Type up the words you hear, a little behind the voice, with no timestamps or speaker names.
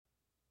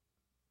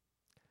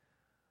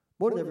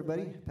Morning,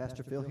 everybody.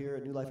 Pastor Phil here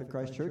at New Life in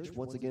Christ Church.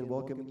 Once again,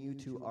 welcoming you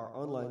to our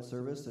online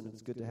service, and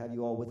it's good to have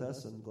you all with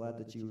us. I'm glad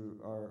that you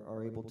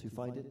are able to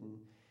find it.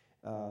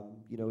 And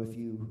if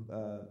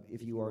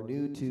you are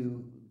new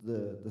to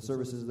the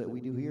services that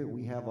we do here,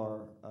 we have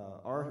our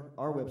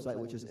website,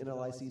 which is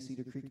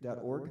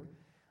nliccedarcreek.org,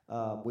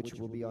 which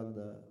will be on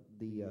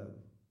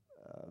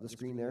the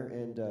screen there,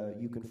 and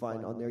you can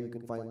find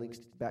links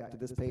back to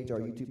this page, our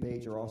YouTube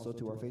page, or also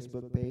to our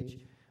Facebook page.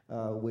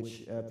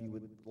 Which, if you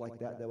would like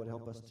that would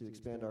help us to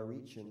expand our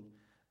reach and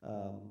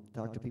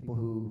talk to people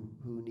who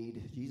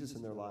need Jesus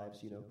in their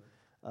lives,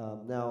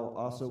 Now,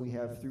 also, we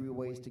have 3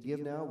 ways to give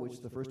now,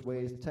 which the first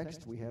way is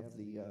text. We have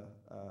the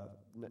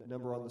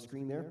number on the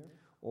screen there,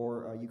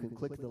 or you can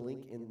click the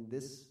link in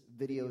this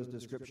video's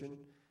description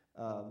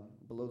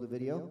below the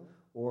video,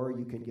 or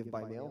you can give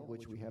by mail,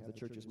 which we have the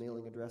church's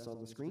mailing address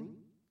on the screen.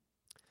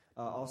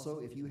 Also,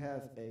 if you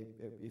have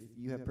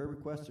prayer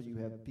requests or you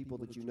have people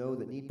that you know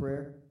that need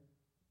prayer,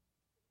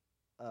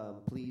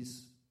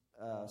 please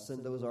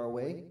send those our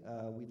way.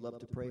 We'd love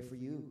to pray for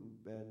you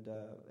and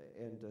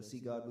see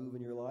God move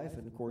in your life.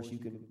 And of course, you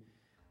can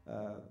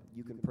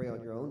pray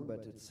on your own,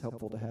 but it's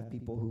helpful to have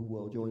people who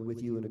will join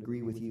with you and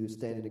agree with you,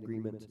 stand in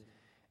agreement.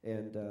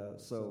 And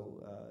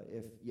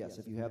if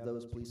you have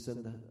those, please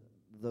send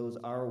those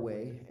our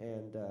way.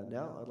 And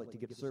now I'd like to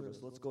get to service.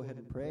 Let's go ahead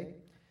and pray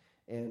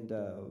and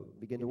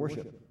begin to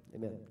worship.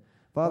 Amen.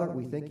 Father,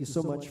 we thank you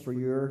so much for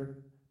your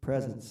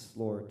presence,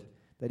 Lord,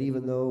 that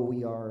even though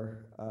we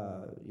are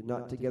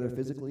not together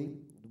physically,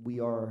 we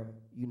are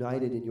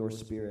united in your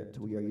spirit.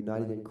 We are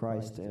united in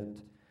Christ.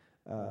 And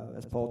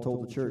as Paul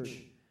told the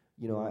church,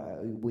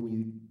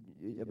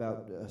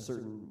 about a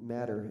certain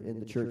matter in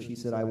the church, he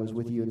said, I was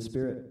with you in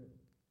spirit.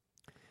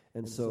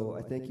 And so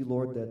I thank you,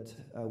 Lord, that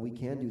we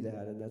can do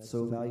that, and that's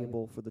so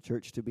valuable for the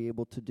church to be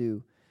able to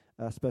do,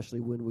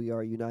 especially when we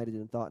are united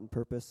in thought and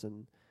purpose,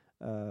 and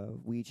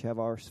we each have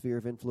our sphere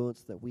of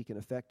influence that we can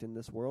affect in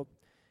this world.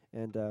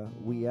 And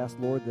we ask,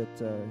 Lord,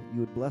 that you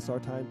would bless our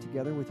time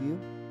together with you,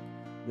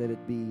 that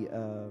it be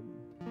of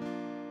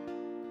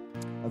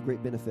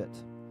great benefit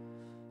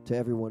to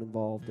everyone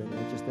involved. And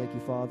I just thank you,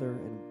 Father,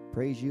 and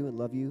praise you and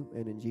love you,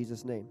 and in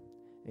Jesus' name,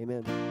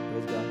 amen.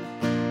 Praise God.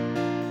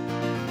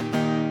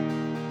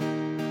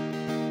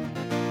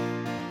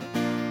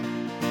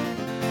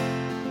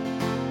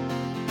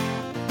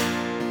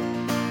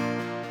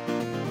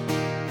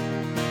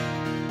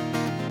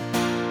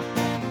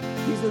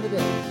 These are the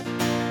days.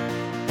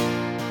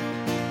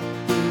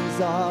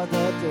 These are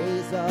the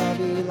days of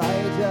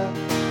Elijah,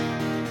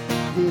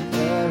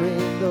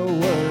 declaring the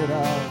word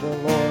of the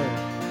Lord.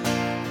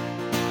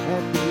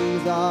 And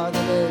these are the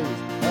days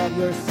of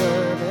your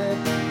servant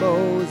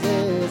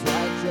Moses,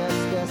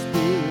 righteousness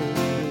being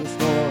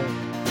restored.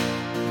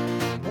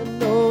 And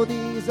no,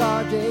 these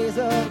are days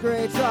of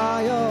great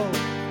trial,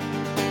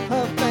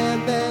 of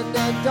famine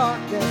and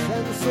darkness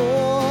and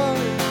sword.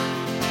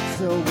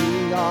 So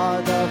we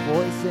are the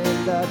voice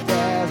in the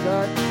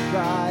desert,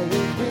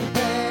 crying,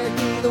 prepare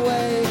ye the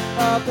way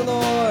of the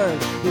Lord.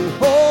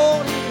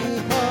 Behold, he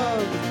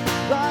comes,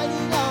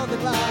 riding on the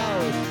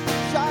clouds,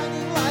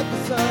 shining like the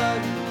sun.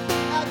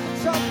 At the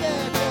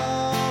trumpet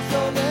call, so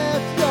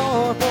lift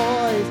your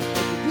voice,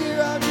 it's the year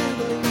of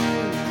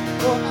Jubilee,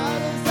 for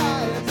out of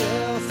Zion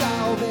till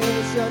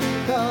salvation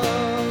comes.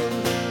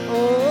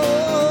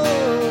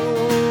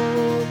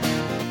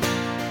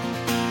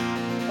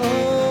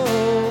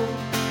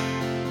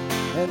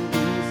 And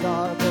these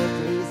are the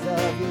days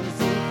of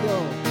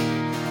Ezekiel,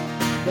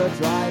 the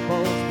dry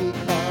bones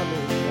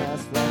becoming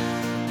as flesh.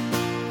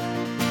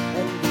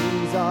 And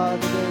these are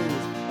the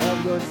days of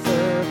your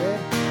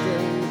servant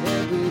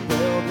David,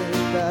 rebuilding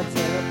the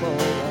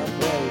temple of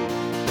praise.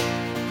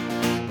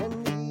 And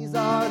these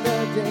are the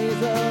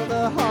days of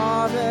the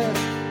harvest,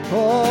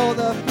 oh,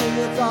 the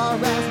fields are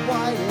as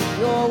white as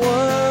your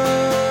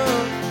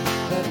word.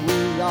 And we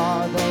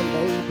are the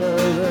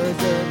laborers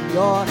in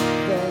your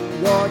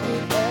vineyard,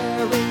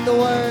 declaring the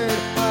word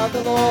of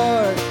the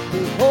Lord.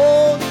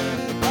 Behold,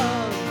 he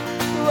comes,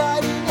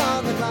 riding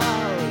on the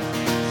clouds,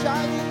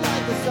 shining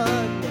like the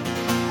sun.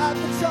 At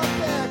the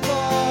trumpet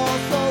call,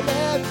 so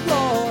lift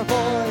your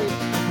voice,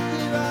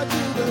 year of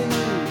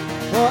Jubilee,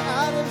 for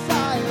out of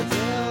Zion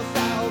till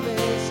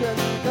salvation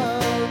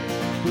comes.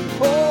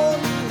 Behold,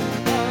 he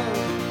comes,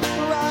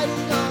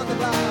 riding on the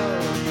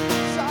clouds,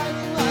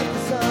 shining like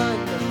the sun.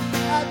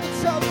 At the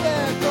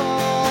trumpet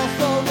call,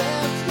 so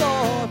lift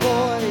your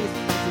voice,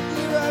 it's a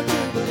year of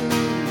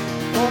Jubilee,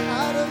 for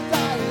out of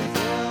Zion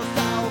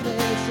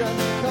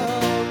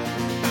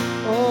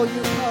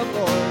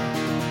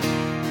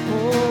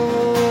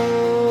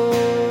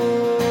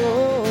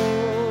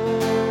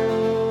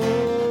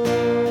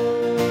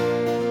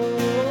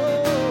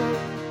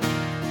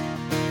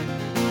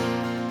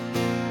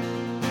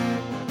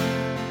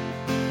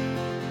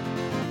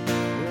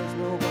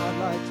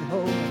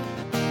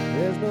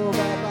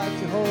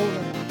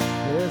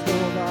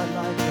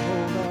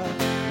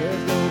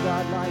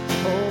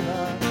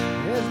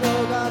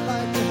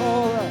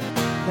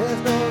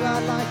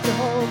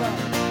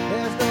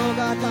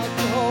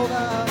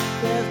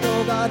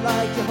God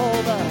like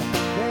Jehovah.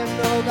 There's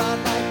no God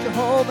like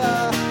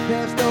Jehovah.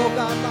 There's no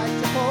God like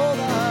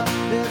Jehovah.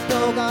 There's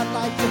no God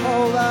like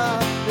Jehovah.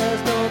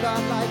 There's no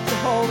God like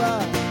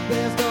Jehovah.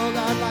 There's no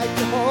God like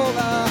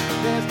Jehovah.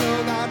 There's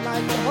no God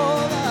like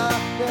Jehovah.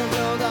 There's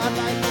no God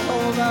like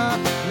Jehovah.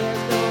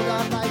 There's no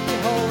God like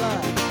Jehovah.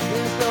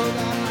 There's no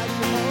God like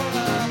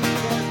Jehovah.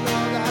 There's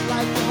no God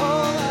like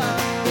Jehovah.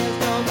 There's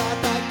no God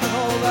like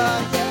Jehovah.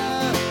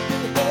 Yeah,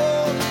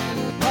 behold,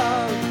 He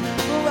comes,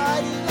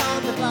 riding on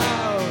the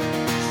cloud,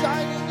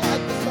 shining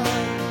like the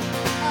sun,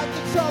 at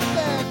the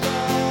trumpet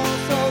call.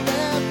 So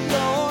lift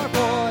your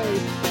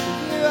voice,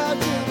 hear our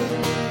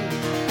jubilee,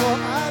 for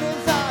out of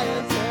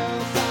Zion's hill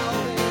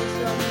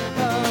salvation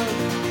comes.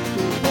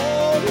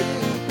 Behold, He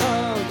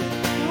comes,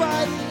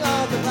 riding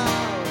on the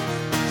cloud,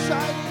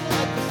 shining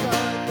like the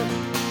sun,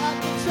 at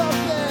the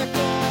trumpet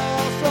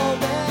call. So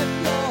lift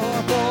your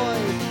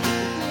voice,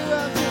 hear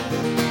our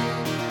jubilee,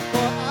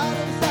 for out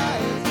of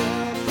Zion's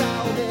hill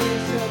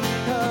salvation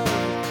comes.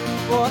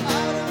 For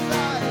out of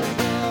Zion's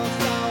hill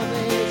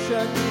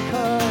salvation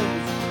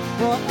comes.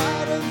 For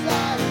out of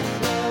Zion's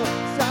hill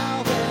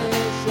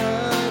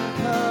salvation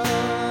comes.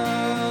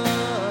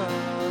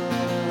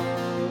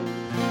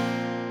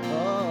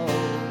 Oh,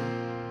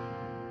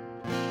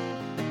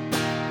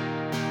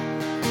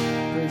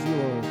 praise you,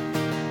 Lord.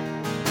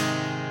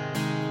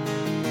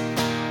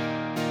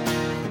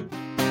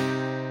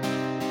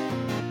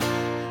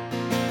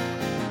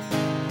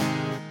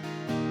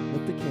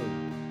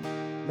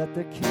 Let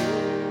the King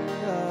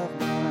of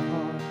my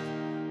heart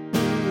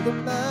be the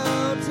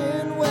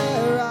mountain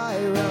where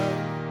I run,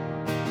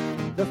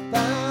 the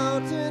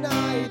fountain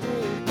I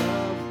drink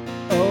from.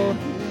 Oh,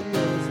 He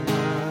is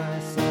my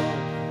song.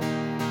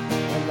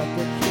 And let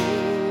the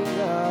King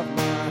of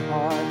my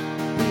heart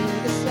be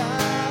the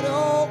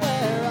shadow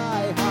where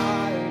I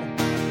hide,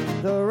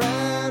 the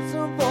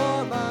ransom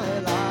for my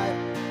life.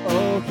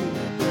 Oh, He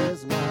is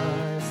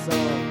my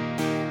song.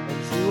 And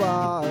you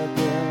are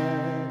good.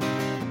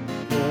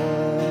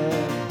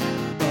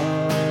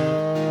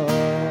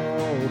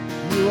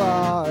 You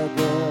are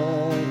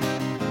good,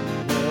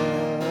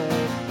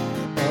 good.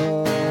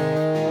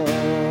 Oh,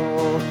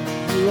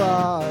 you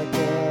are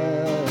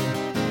good,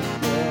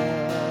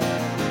 good.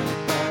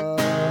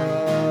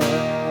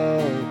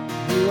 Oh,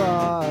 you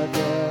are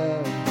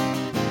good,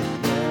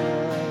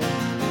 good.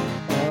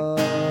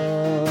 Oh,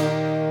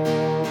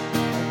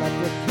 and let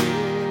the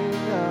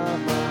King of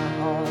my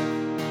heart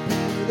be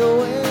the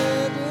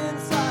wind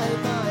inside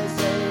my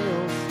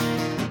sails,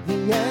 the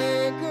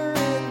anchor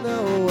in the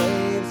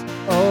waves.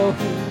 Oh,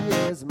 He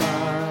is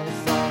my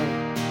song.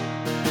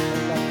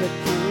 And let the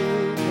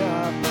King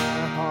of my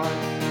heart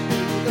be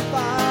the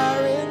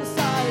fire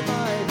inside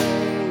my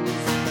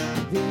veins,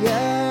 the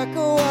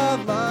echo of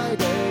my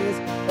days.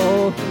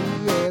 Oh, He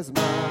is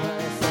my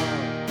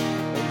song.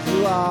 And you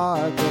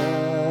are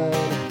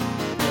good,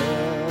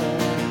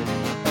 good.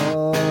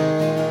 Oh,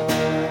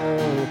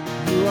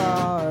 you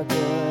are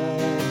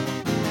good,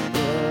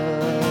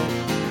 good.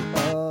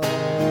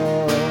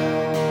 Oh,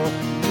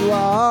 you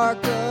are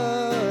good.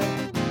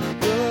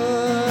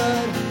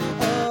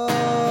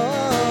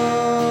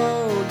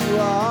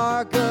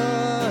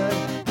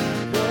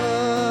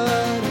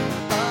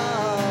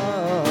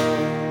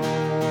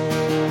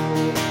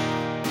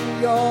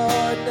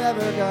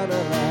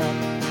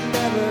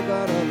 Never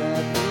gonna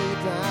let me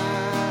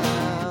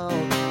down.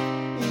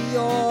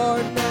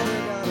 You're never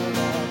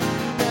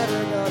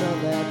gonna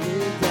let me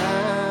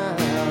down.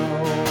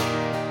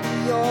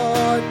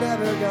 You're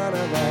never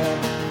gonna let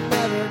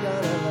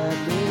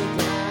me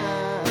down.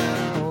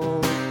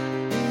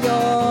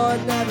 You're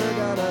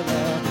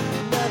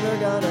never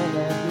gonna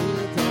let me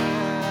down.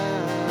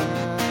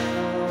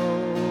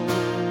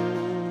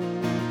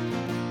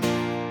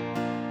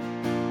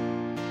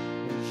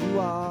 And you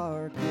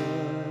are good.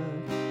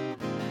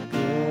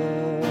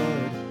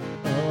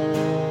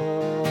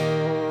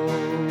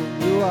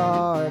 You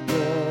are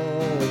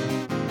good,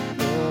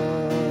 good.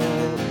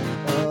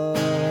 Oh,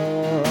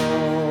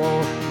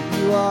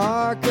 you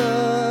are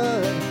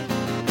good, good.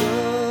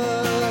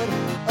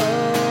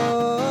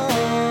 Oh,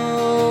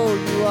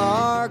 you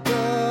are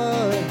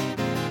good, good.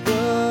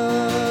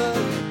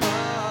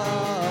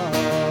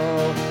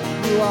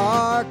 Oh, you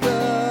are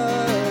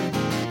good,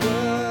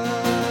 good.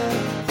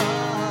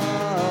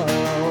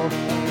 Oh,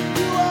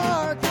 you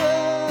are good,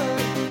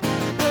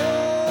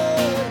 good.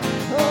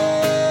 Oh,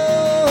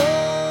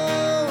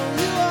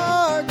 you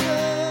are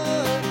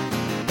good,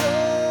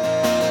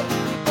 good.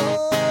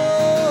 Oh,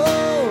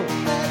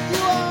 and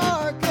you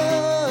are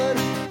good,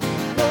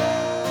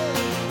 good.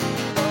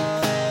 Oh,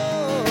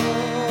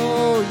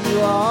 you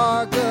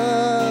are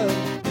good,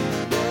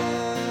 good.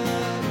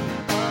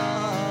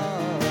 Oh,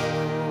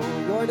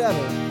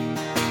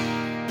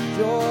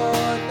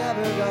 you're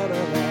never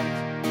gonna let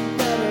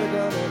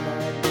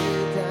me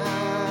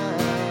down.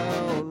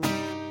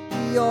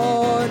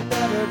 You're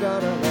never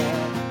gonna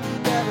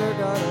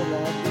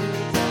let me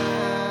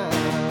down.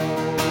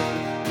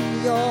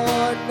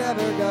 You're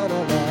never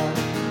gonna let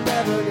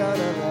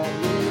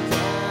me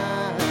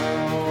down.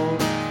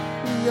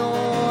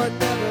 You're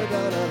never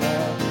gonna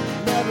let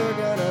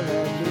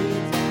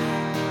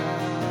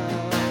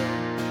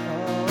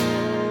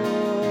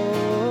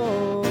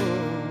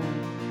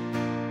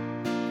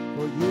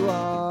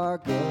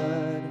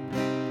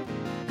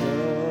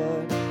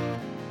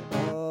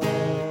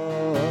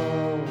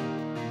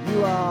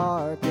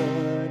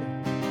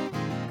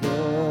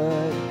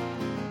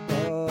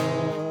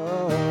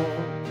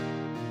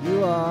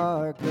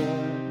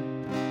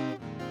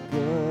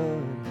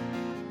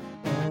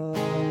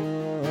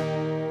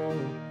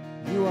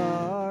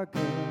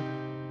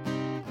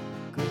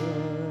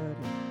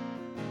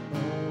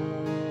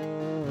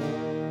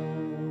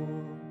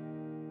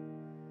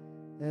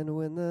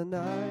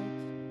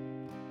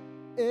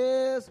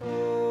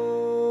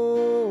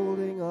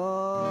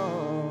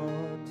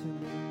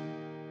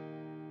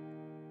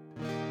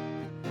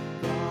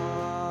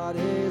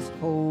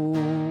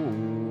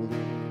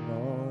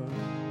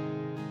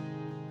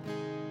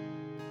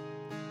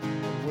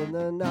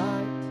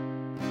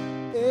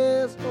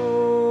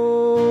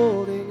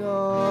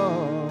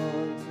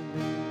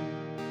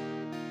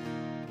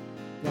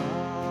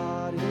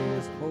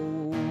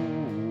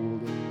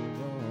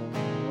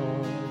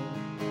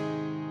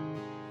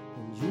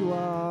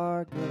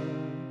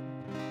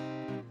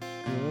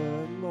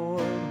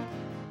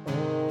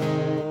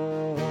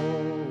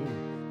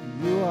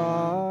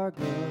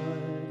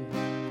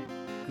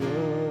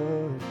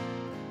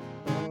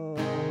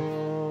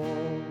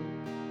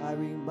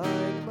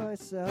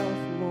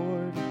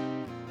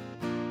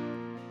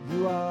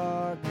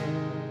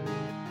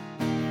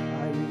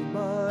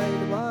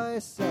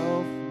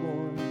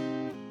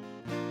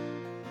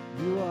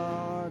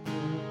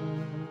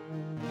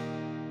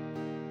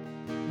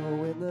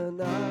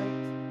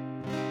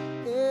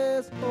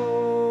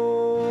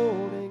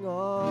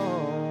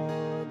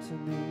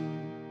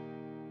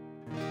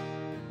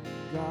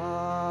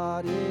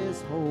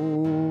is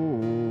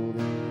holding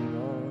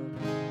on.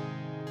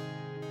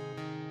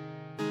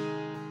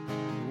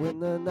 When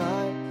the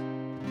night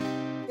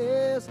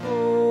is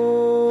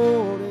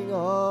holding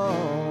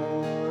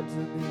on to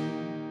me,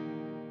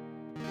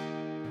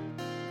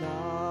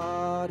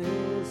 God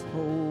is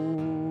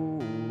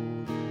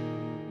holding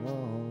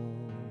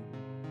on.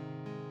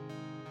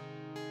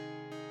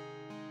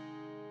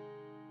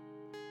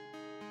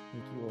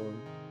 Thank you, Lord.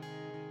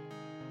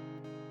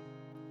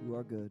 You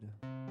are good.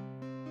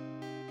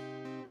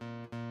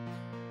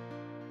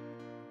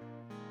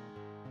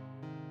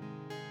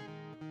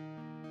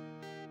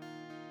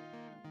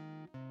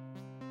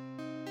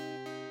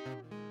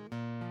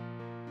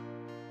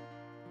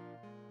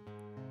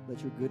 Let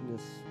your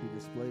goodness be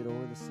displayed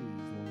over the seas,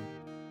 Lord,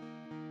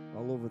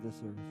 all over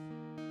this earth.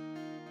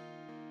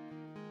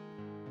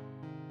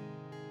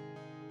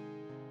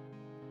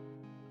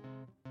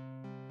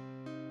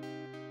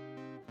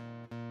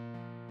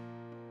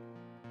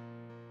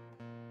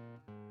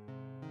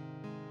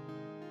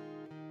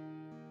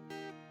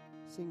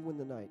 Sing When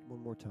the Night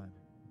one more time.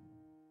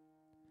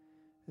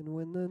 And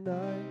when the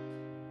night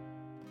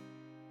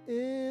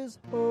is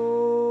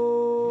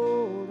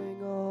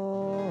holding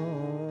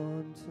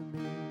on to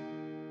me,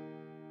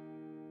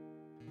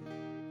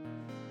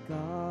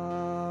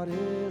 God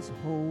is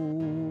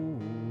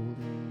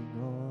holding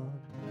on.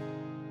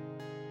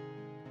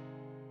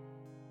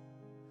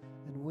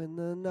 And when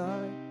the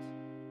night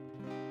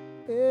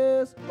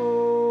is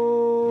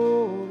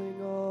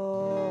holding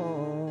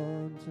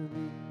on to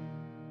me,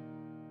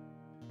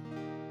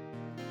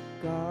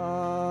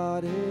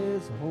 God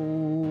is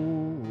holding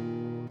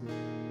on.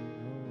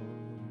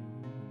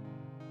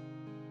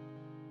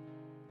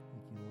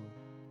 Thank you, Lord.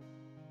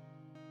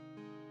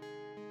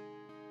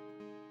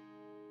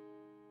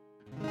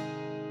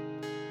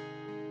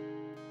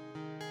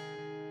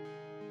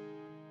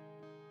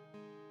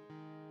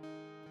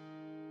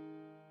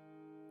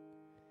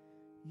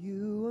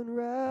 You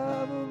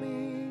unravel me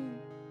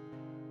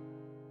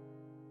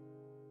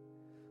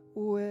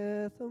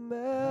with a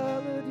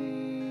melody.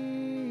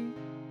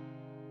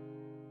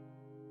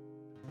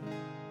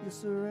 You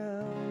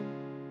surround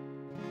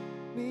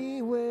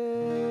me with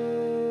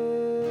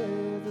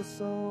a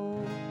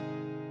song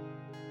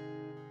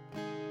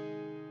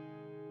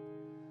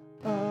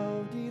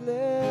of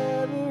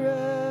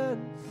deliverance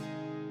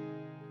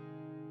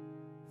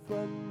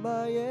from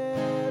my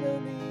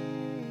enemies,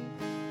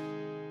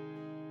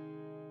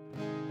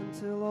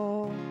 until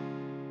all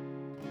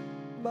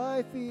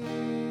my fear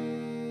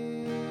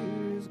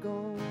is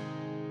gone,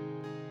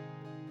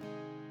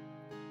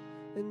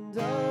 and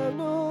I'm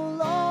no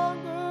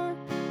longer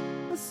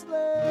a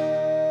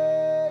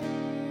slave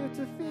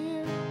to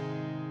fear.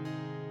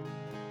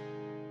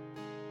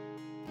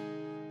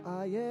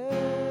 I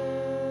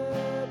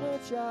am a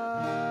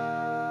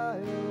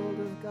child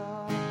of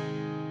God,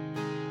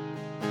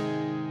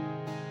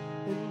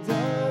 and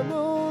I'm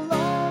no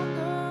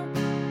longer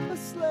a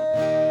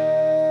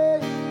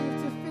slave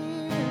to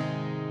fear.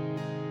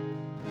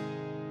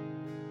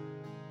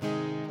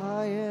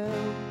 I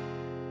am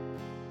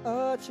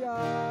a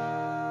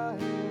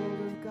child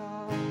of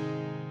God.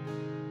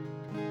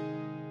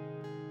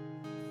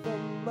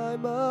 From my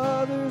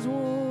mother's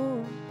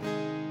womb,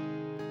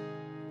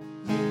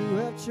 you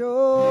have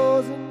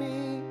chosen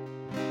me.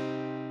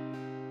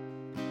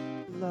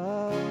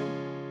 Love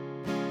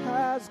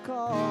has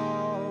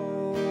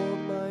called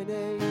my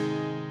name,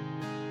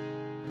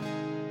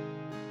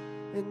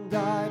 and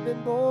I've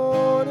been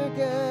born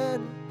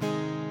again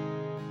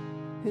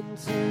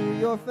into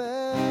your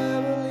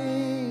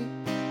family.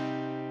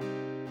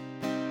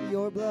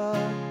 Your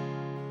blood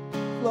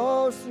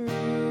flows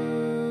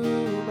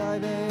through my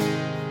veins,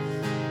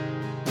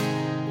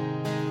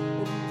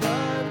 and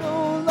I'm no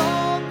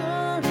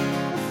longer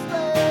a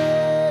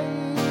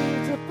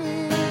slave to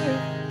fear.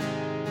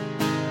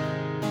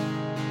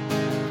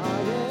 I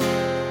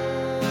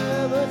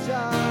am a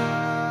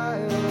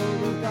child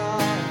of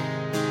God,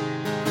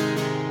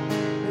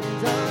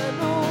 and I'm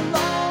no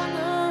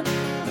longer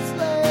a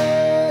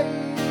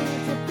slave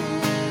to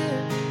fear.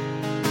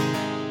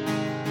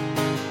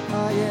 I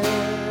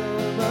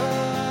am a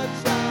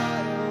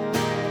child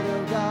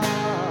of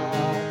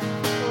God.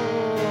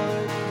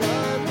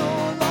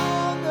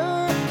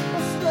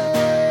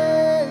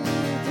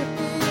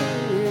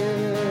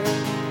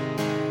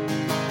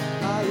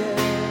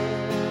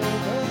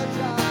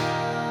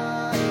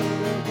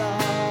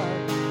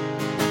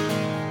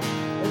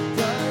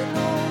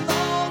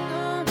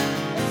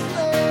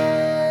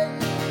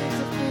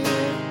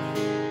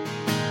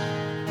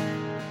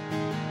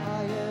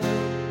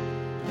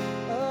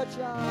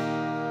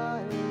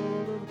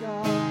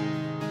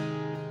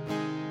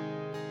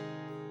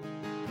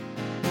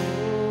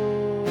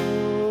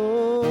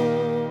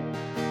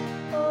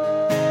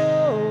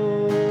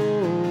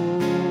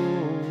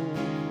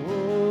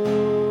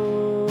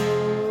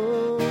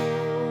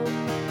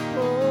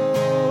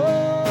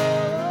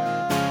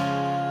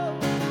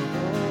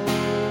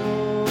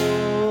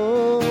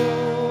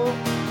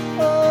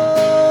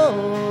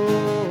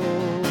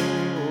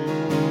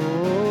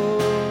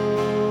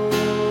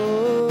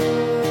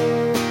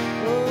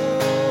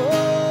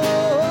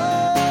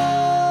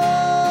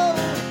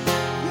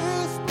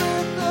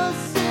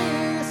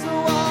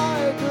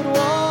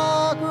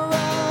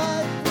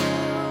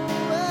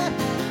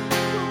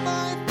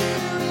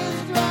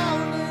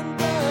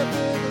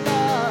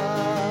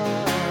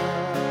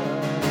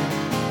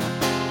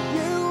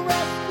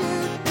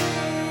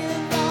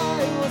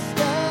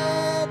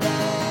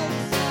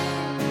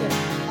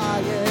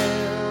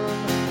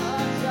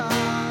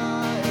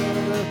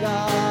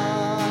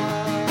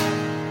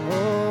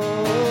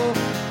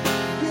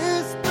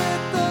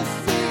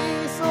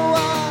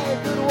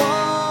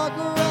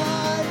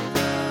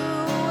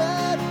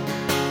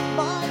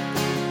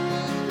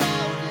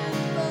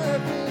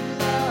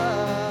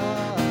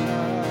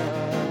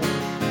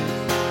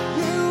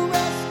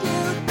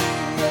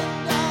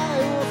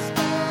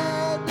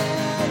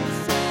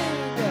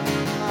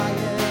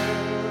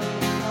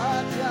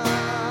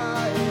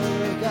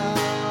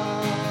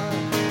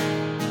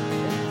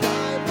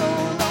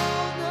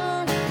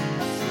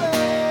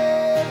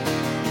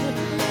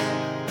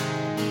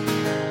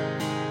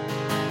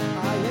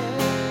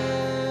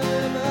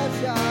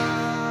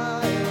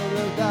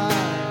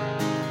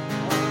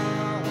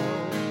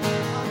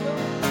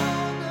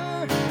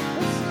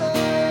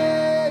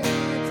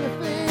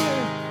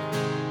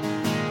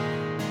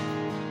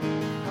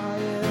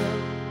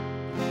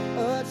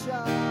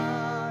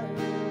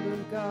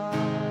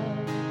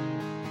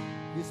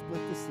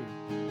 sea.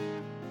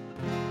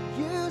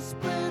 You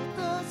split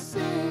the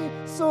sea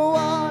so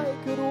I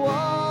could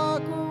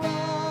walk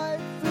right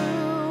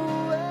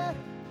through it.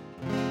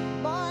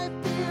 My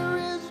fear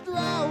is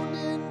drowned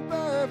in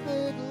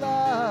perfect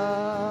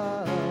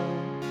love.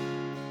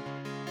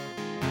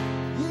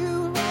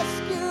 You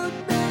rescued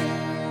me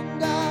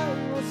and I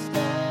will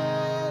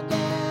stand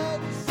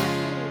and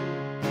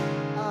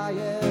sing. I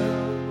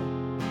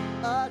am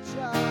a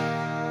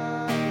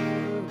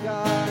child of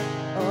God.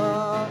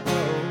 Oh,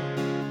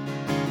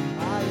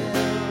 I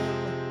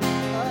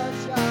am a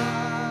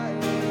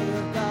child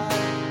of God.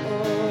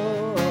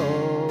 Oh,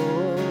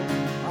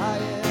 I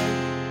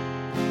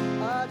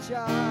am a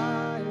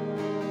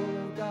child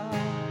of God.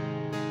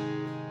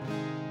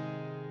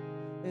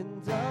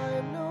 And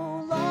I'm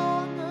no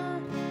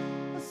longer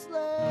a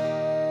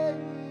slave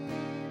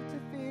to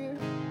fear.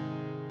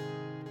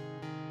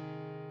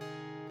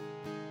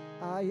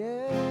 I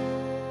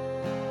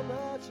am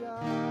a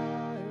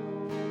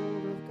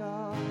child of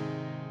God.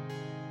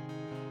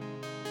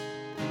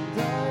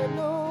 And I'm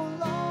no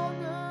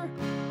longer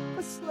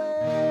a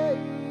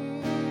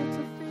slave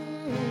to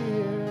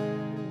fear.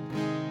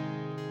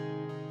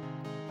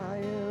 I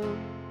am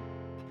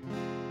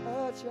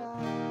a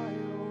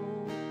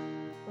child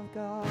of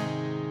God.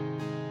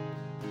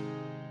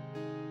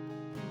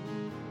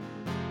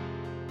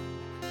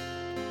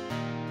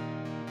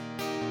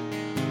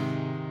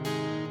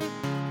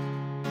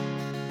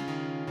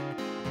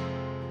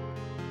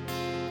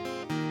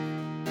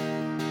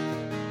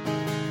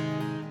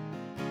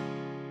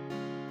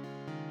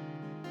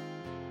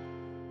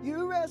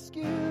 You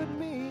rescued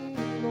me,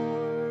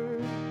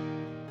 Lord.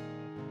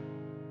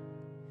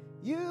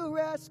 You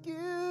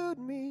rescued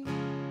me.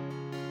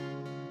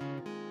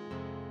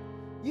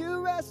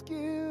 You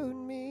rescued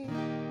me,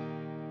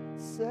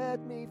 set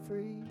me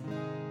free.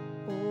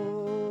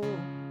 Oh,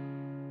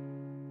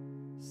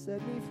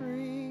 set me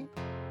free.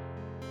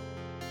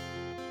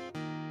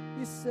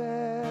 You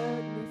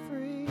set me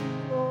free,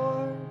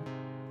 Lord.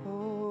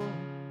 Oh,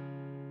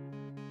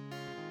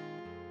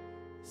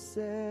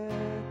 set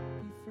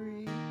me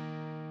free.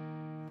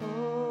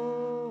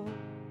 Oh,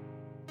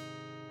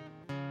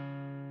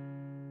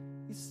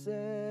 you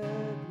set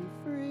me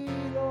free,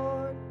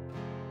 Lord,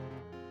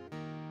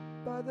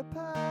 by the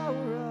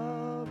power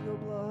of your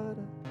blood,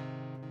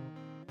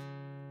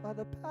 by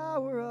the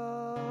power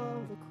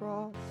of the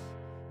cross.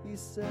 You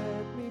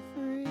set me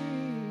free.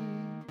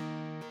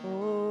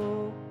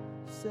 Oh,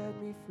 set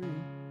me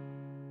free.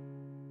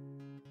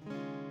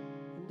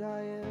 And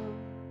I am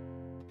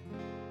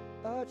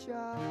a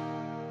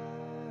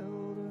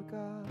child of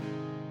God.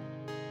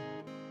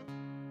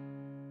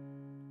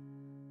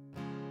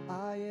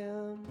 I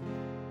am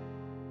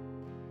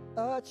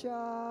a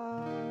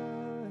child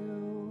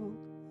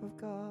of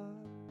God.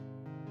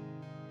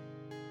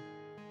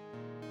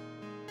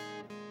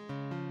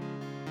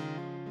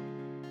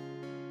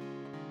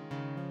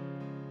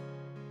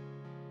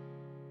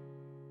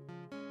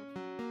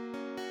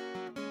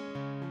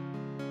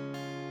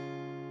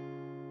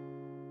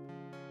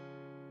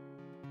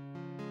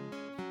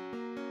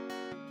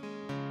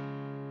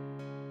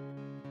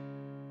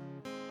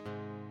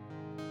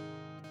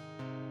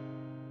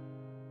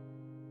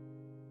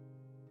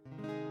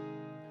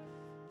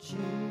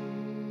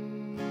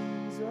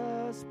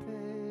 Jesus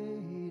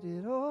paid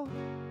it all.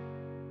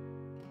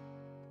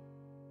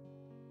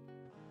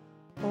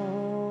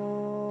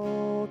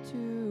 All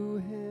to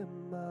him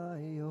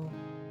I owe.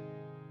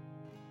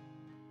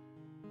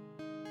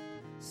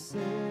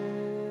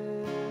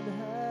 Sin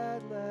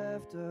had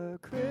left a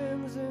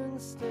crimson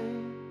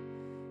stain.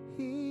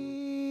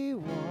 He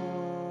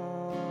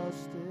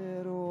washed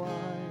it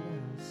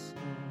white as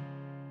snow.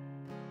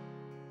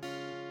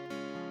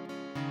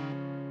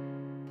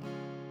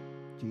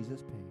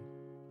 Jesus paid.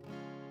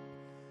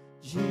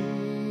 Jesus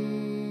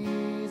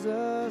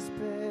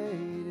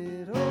paid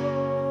it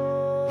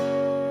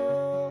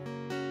all.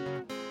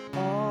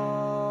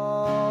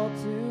 All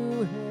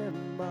to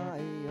him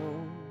I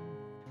owe.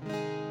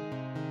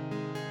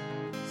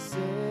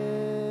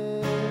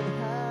 Sin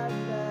had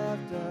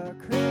left a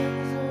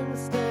crimson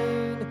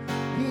stain.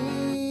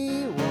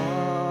 He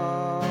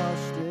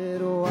washed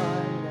it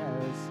white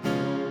as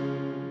snow.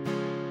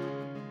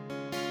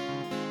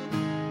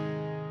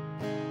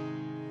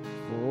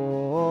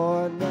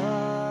 For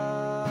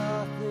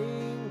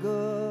nothing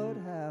good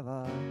have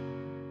I,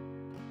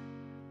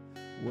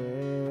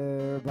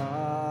 whereby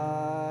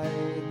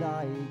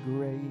thy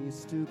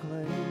grace to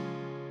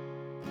claim.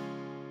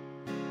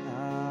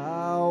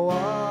 I'll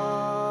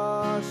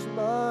wash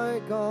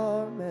my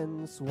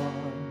garments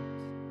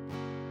white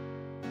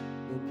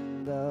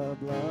in the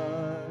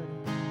blood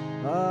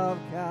of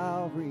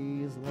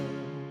Calvary's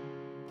Lamb.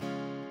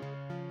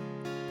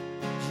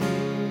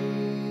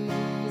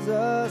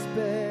 Jesus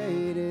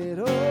paid it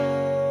all.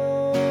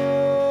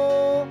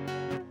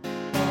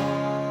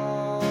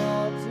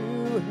 All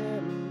to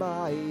him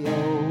I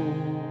owe.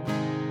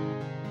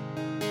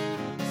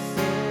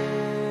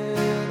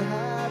 Sin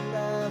had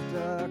left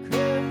a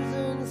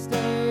crimson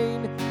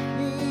stain.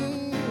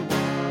 He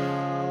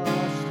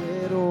washed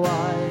it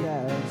white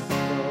as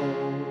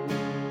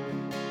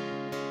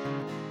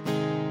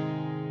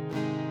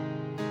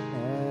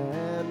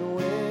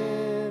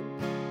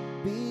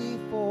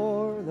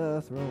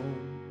the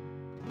throne.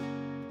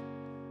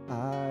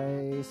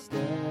 I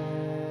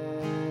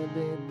stand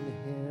in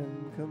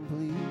Him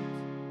complete.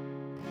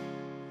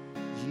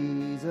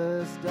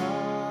 Jesus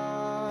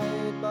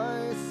died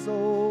my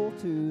soul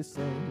to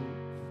save.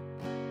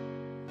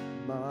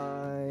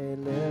 My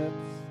lips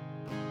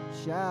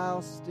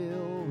shall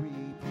still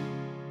repeat,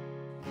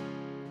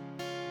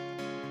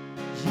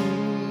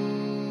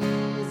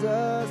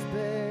 Jesus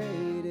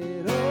paid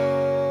it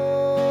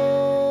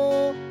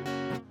all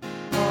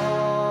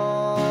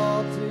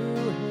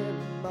to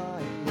Him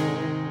I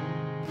owe.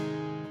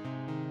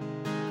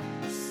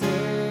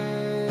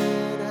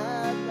 Sin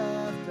had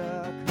left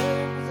a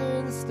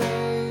crimson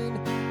stain,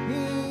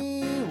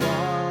 He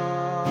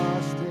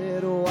washed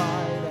it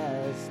white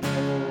as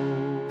snow.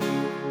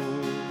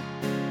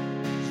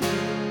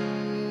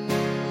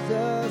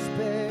 Jesus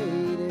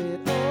paid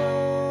it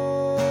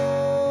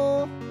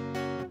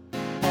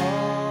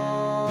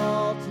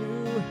all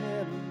to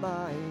Him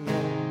I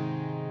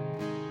owe.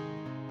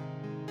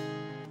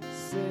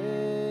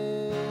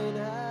 Sin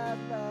had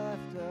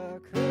left a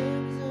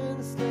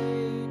crimson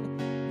stain,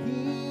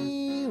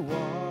 He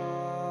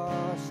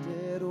washed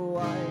it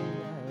white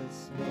as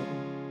snow.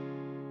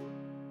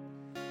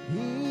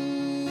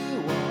 He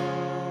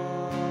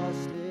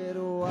washed it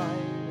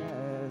white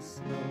as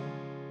snow.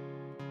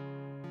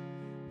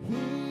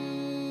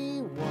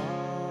 He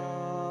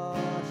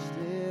washed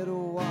it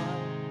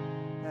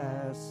white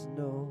as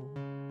snow.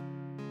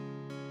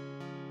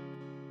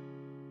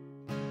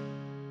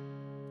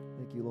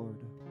 Thank you, Lord.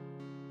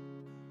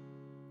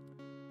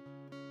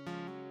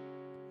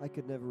 I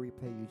could never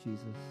repay you,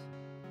 Jesus.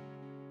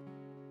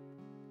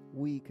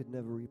 We could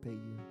never repay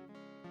you.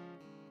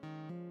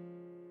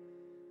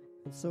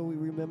 And so we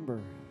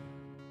remember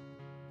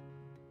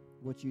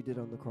what you did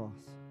on the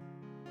cross,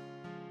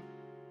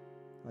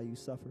 how you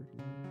suffered,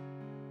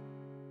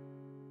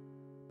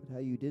 but how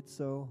you did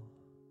so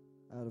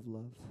out of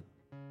love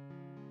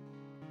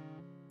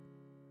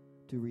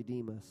to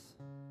redeem us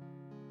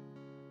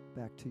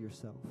back to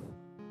yourself.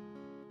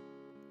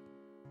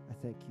 I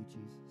thank you,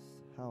 Jesus.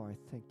 How I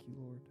thank you,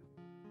 Lord.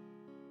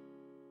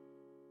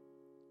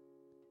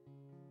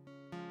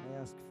 I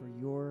ask for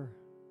your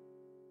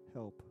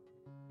help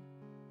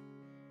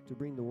to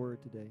bring the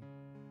word today.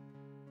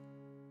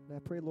 And I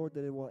pray, Lord,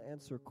 that it will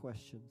answer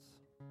questions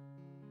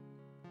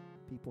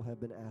people have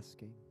been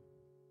asking.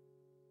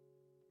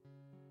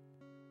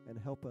 And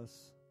help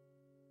us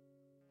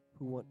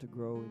who want to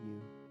grow in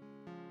you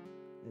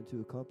and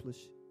to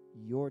accomplish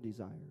your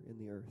desire in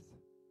the earth.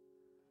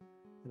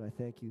 And I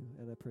thank you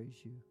and I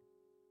praise you.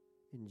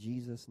 In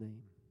Jesus'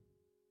 name,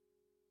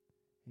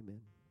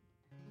 amen.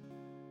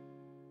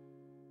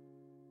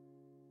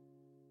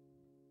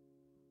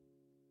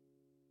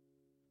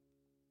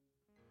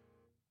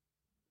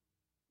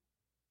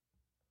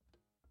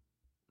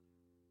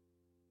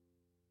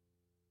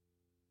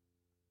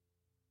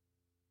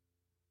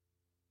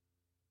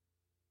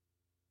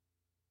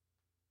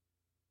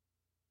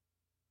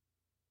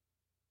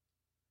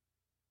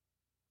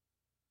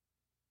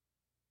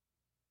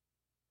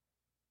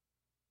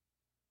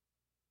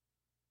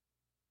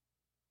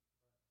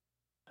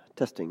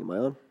 Testing, am I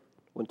on?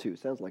 1, 2,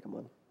 sounds like I'm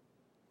on.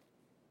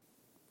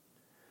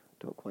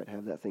 Don't quite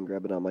have that thing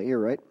grabbing on my ear,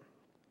 right?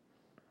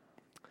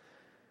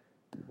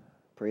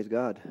 Praise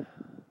God.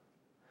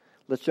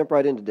 Let's jump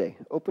right in today.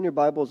 Open your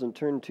Bibles and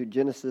turn to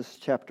Genesis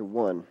chapter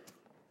 1.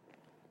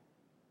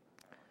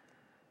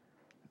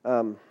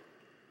 I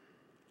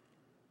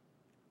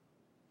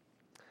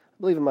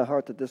believe in my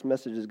heart that this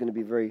message is going to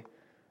be very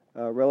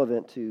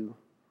relevant to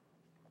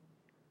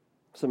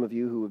some of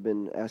you who have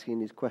been asking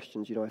these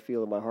questions. You know, I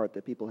feel in my heart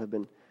that people have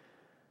been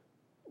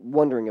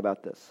wondering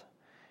about this.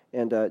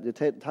 And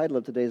the title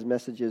of today's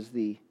message is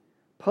The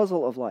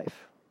Puzzle of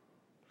Life.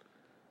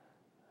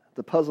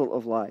 The Puzzle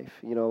of Life.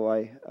 You know,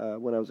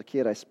 when I was a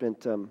kid, I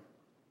spent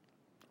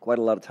quite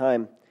a lot of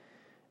time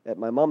at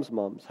my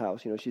mom's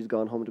house. You know, she's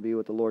gone home to be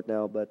with the Lord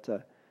now, but, you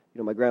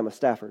know, my grandma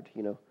Stafford,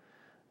 you know,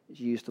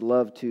 she used to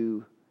love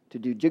to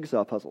do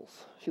jigsaw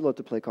puzzles. She loved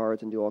to play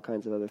cards and do all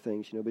kinds of other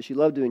things, you know, but she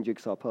loved doing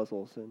jigsaw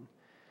puzzles. And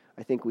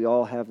I think we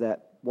all have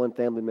that one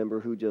family member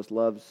who just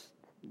loves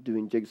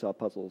doing jigsaw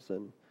puzzles.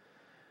 And,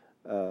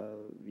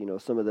 you know,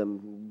 some of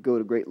them go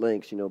to great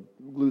lengths, you know,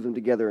 glue them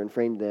together and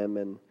frame them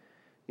and,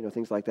 you know,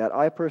 things like that.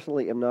 I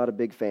personally am not a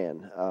big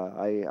fan.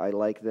 I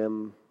like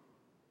them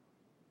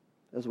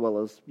as well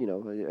as, you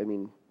know, I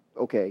mean,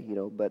 okay, you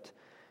know, but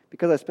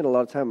because I spent a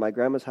lot of time at my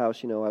grandma's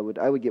house, you know,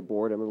 I would get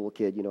bored. I'm a little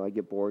kid, you know, I'd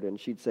get bored, and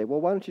she'd say, well,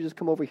 why don't you just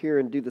come over here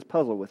and do this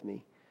puzzle with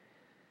me?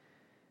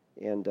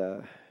 And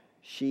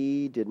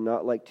she did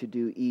not like to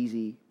do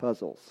easy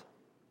puzzles.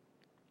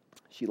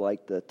 She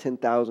liked the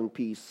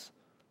 10,000-piece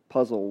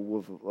puzzle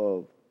with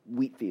a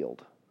wheat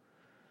field,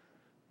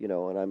 you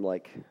know, and I'm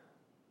like,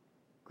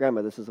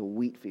 Grandma, this is a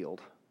wheat field.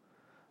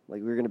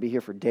 Like, we're going to be here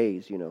for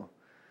days, you know.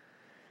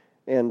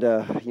 And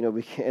you know,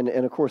 and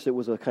of course it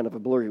was a kind of a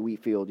blurry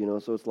wheat field, you know.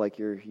 So it's like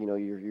you're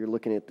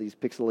looking at these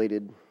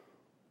pixelated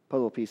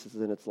puzzle pieces,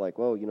 and it's like,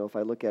 well, you know, if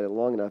I look at it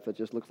long enough, it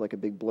just looks like a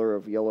big blur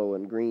of yellow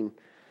and green,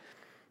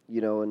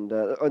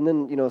 And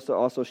then, so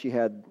also she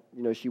had,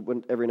 she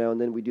went every now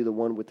and then we do the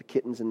one with the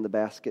kittens in the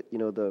basket,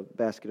 the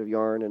basket of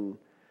yarn, and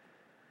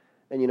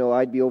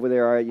I'd be over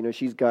there,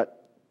 she's got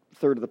a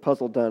third of the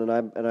puzzle done,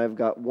 and I've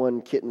got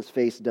one kitten's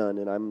face done,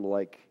 and I'm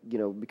like,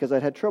 because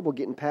I'd had trouble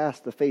getting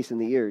past the face and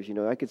the ears,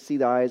 I could see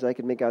the eyes, I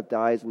could make out the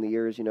eyes and the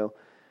ears,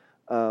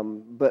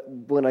 but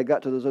when I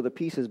got to those other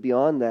pieces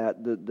beyond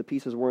that, the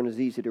pieces weren't as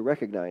easy to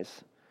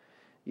recognize.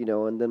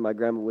 And then my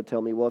grandma would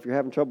tell me, well, if you're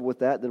having trouble with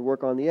that, then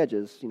work on the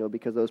edges,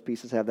 because those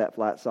pieces have that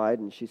flat side,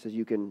 and she says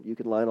you can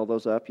line all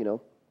those up, And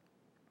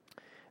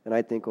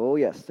I'd think, oh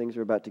yes, things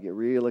are about to get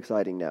real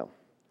exciting now.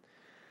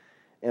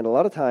 And a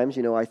lot of times,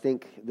 I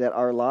think that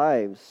our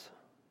lives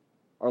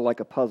are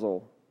like a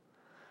puzzle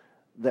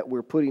that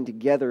we're putting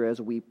together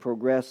as we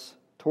progress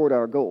toward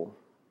our goal.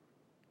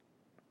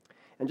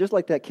 And just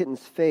like that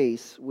kitten's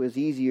face was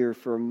easier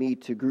for me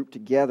to group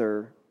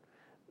together,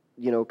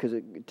 because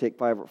it would take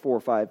 4 or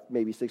 5,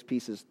 maybe 6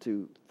 pieces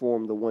to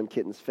form the one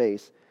kitten's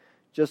face.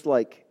 Just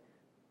like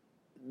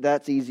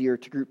that's easier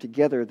to group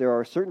together, there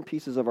are certain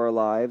pieces of our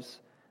lives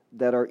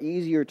that are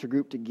easier to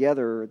group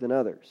together than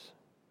others.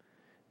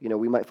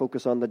 We might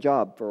focus on the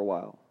job for a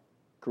while,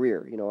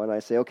 career, and I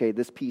say, okay,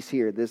 this piece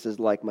here, this is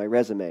like my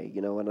resume,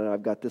 and then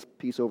I've got this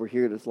piece over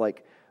here that's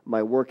like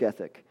my work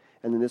ethic,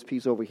 and then this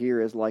piece over here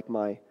is like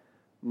my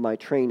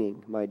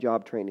training, my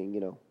job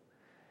training,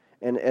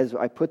 And as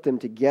I put them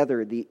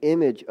together, the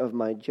image of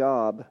my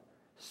job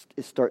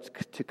starts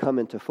to come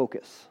into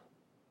focus.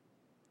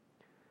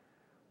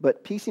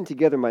 But piecing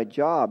together my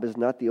job is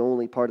not the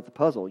only part of the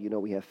puzzle.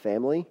 We have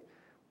family,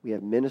 we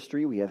have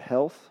ministry, we have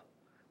health,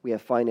 we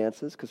have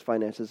finances, because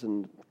finances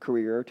and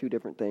career are 2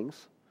 different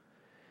things.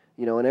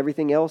 And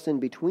everything else in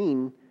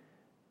between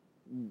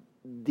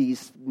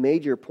these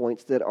major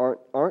points that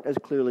aren't as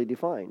clearly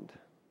defined.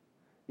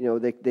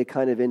 They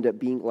kind of end up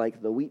being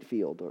like the wheat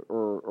field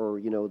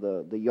or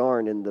the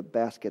yarn in the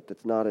basket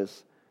that's not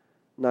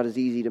as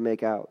easy to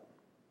make out.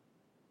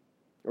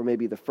 Or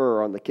maybe the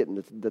fur on the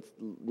kitten that's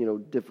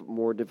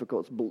more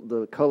difficult.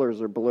 The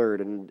colors are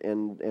blurred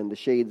and the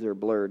shades are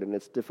blurred, and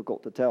it's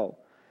difficult to tell.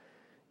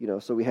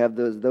 So we have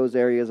those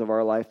areas of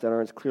our life that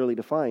aren't as clearly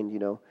defined,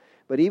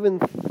 But even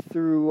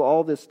through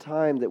all this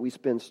time that we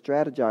spend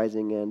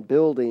strategizing and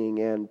building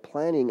and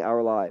planning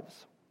our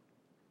lives,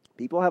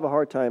 people have a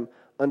hard time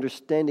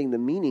understanding the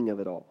meaning of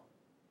it all.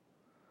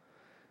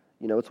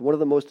 It's one of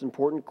the most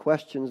important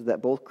questions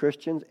that both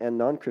Christians and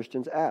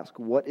non-Christians ask.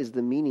 What is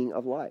the meaning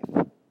of life?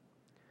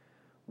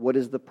 What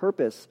is the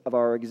purpose of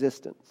our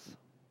existence?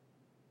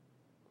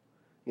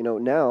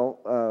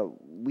 Now,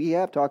 we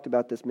have talked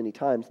about this many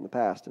times in the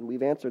past, and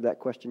we've answered that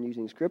question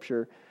using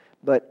Scripture,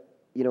 but,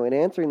 in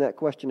answering that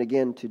question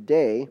again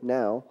today,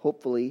 now,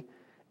 hopefully,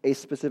 a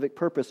specific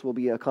purpose will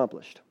be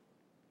accomplished.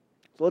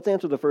 So let's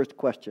answer the first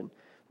question.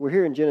 We're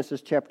here in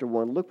Genesis chapter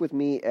 1. Look with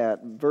me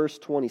at verse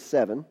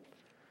 27.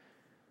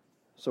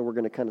 So we're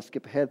going to kind of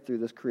skip ahead through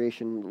this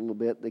creation a little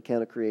bit, the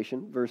account of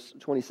creation. Verse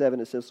 27,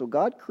 it says, "So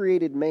God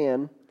created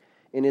man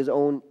in his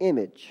own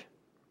image.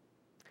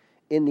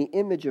 In the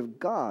image of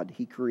God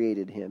he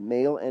created him.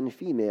 Male and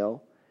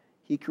female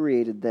he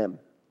created them."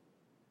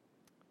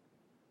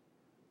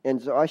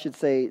 And so I should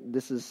say,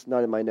 this is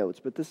not in my notes,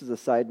 but this is a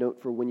side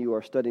note for when you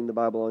are studying the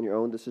Bible on your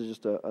own. This is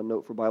just a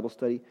note for Bible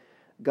study.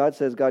 It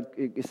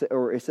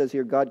says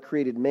here, God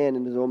created man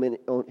in his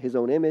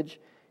own image.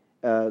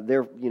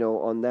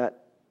 On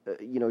that,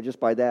 just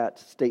by that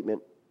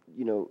statement,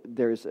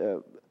 there's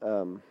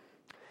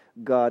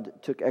God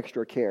took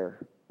extra care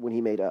when he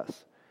made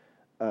us.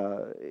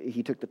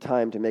 He took the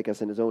time to make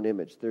us in his own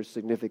image. There's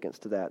significance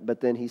to that.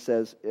 But then he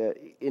says,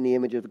 in the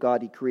image of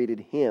God, he created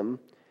him.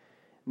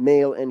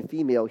 Male and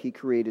female, he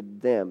created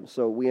them.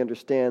 So we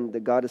understand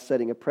that God is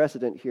setting a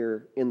precedent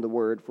here in the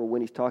Word for when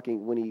he's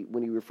talking, when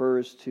he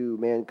refers to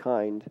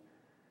mankind,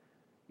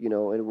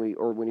 and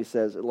when he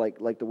says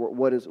like the word,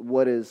 what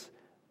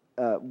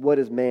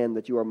is man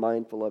that you are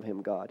mindful of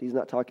him, God? He's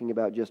not talking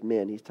about just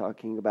men. He's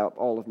talking about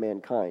all of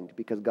mankind,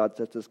 because God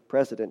sets this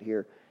precedent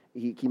here.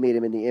 He made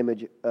him in the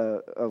image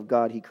of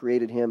God. He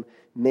created him,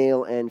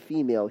 male and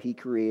female. He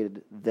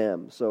created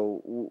them.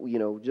 So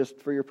just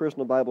for your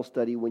personal Bible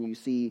study, when you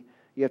see.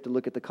 You have to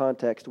look at the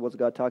context of what's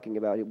God talking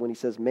about. When he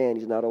says man,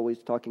 he's not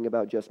always talking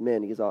about just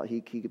men. He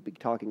could be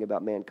talking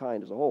about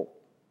mankind as a whole.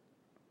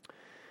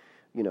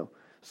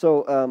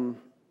 So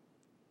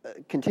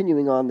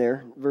continuing on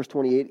there, verse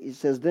 28, he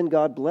says, "Then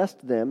God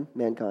blessed them,"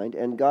 mankind,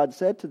 "and God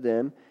said to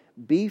them,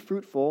 'Be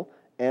fruitful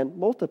and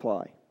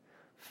multiply.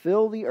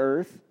 Fill the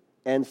earth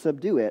and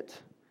subdue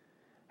it.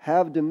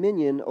 Have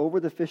dominion over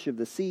the fish of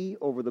the sea,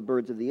 over the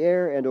birds of the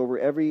air, and over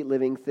every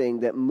living thing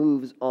that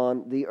moves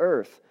on the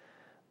earth.'"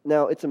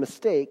 Now, it's a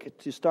mistake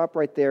to stop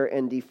right there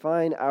and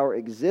define our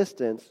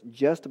existence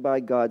just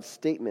by God's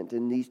statement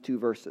in these 2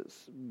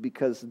 verses,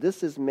 because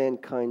this is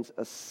mankind's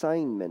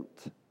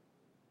assignment.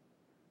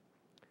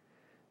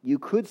 You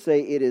could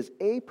say it is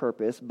a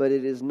purpose, but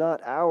it is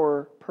not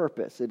our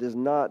purpose.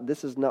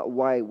 This is not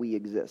why we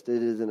exist.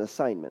 It is an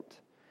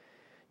assignment.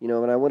 And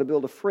I want to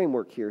build a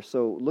framework here.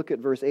 So look at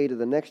verse 8 of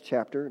the next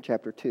chapter,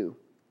 chapter 2.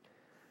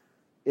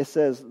 it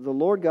says, the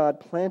Lord God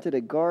planted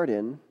a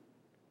garden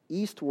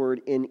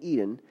eastward in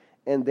Eden,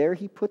 and there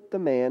he put the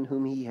man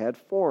whom he had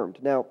formed.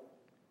 Now,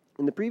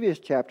 in the previous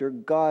chapter,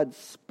 God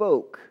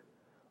spoke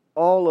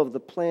all of the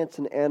plants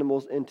and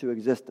animals into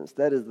existence.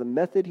 That is the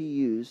method he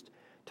used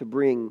to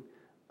bring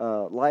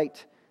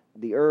light,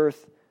 the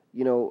earth,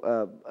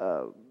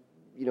 all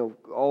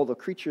the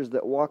creatures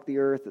that walk the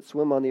earth, that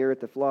swim on the earth,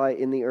 that fly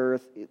in the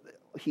earth.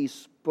 He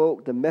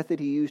spoke. The method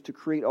he used to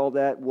create all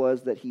that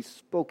was that he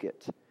spoke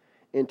it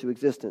into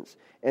existence.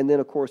 And then,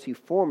 of course, he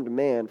formed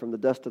man from the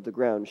dust of the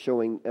ground,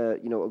 showing a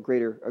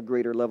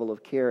greater level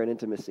of care and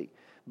intimacy.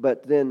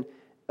 But then,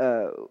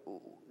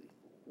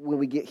 when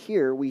we get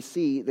here, we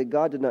see that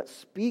God did not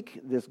speak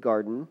this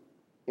garden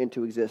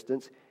into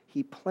existence.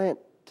 He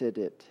planted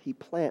it. He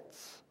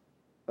plants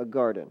a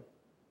garden.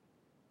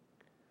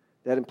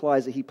 That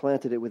implies that he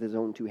planted it with his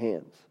own two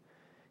hands.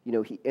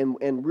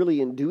 And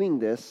really in doing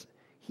this,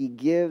 he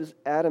gives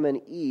Adam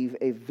and Eve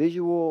a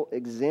visual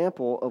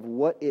example of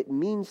what it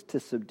means to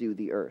subdue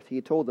the earth. He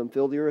told them,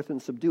 fill the earth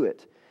and subdue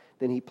it.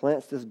 Then he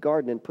plants this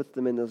garden and puts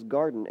them in this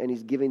garden, and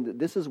he's giving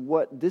this is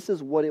what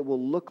it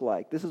will look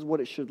like. This is what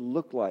it should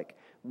look like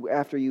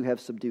after you have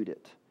subdued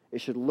it.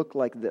 It should look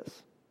like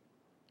this.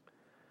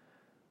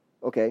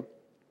 Okay.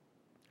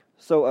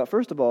 So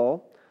first of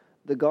all,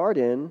 the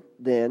garden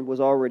then was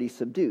already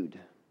subdued.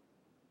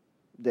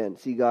 Then,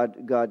 see,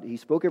 God, he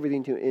spoke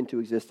everything into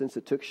existence.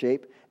 It took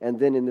shape, and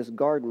then in this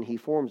garden, he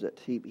forms it.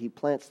 He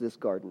plants this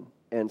garden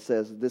and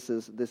says, "This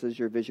is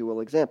your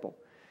visual example."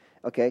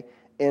 Okay,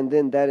 and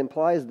then that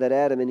implies that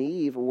Adam and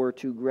Eve were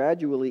to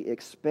gradually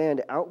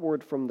expand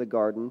outward from the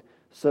garden,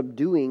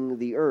 subduing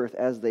the earth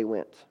as they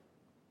went.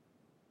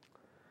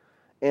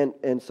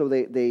 And so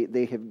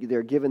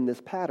they're given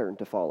this pattern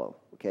to follow.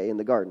 Okay, in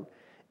the garden.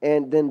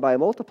 And then by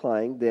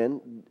multiplying,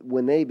 then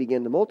when they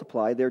begin to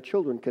multiply, their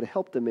children could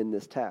help them in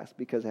this task,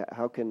 because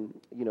how can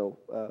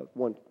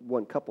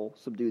one couple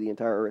subdue the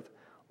entire earth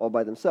all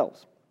by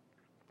themselves?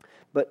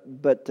 But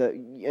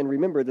and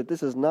remember that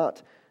this is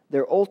not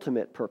their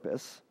ultimate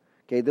purpose.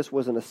 Okay, this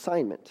was an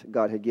assignment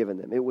God had given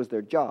them. It was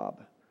their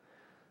job.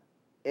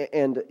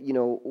 And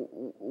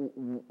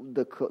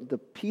the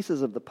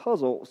pieces of the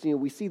puzzle. So,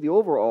 we see the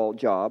overall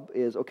job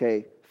is,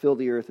 okay, fill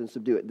the earth and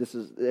subdue it. This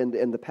is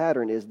and the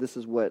pattern is, this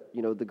is what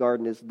the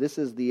garden is. This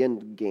is the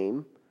end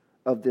game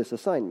of this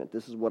assignment.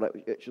 This is what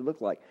it should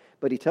look like.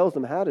 But he tells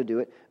them how to do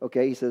it.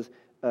 Okay, he says,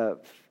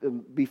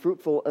 be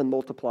fruitful and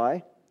multiply,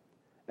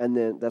 and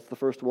then that's the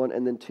first one.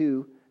 And then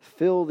 2,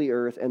 fill the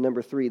earth, and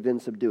number 3, then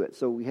subdue it.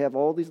 So we have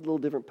all these little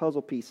different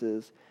puzzle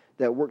pieces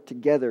that work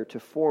together to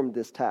form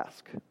this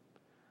task.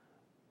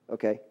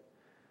 Okay.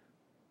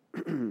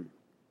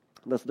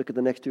 Let's look at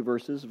the next 2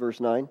 verses. Verse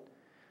 9.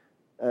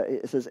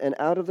 It says, and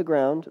out of the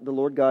ground the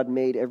Lord God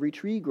made every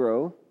tree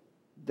grow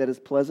that is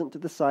pleasant to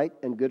the sight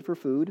and good for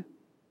food.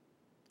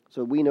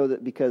 So we know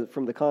that because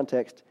from the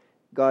context,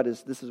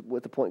 this is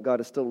what the point, God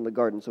is still in the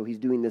garden, so he's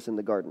doing this in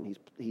the garden.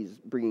 He's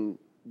bringing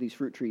these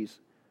fruit trees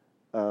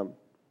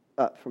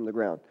up from the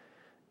ground.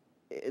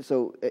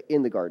 So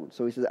in the garden.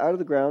 So he says, out of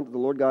the ground the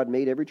Lord God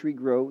made every tree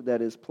grow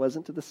that is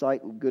pleasant to the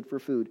sight and good for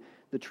food.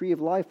 The tree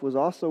of life was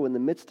also in the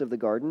midst of the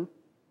garden.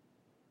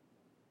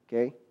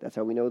 Okay, that's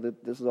how we know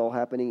that this is all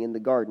happening in the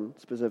garden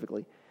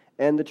specifically.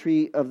 And the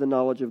tree of the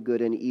knowledge of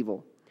good and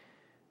evil.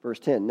 Verse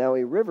 10, now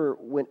a river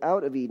went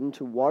out of Eden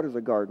to water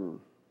the garden.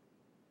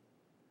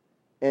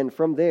 And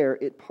from there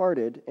it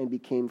parted and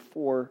became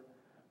 4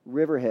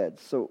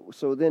 riverheads.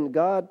 So then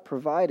God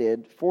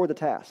provided for the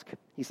task.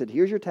 He said,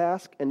 here's your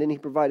task, and then he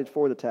provided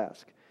for the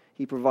task.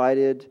 He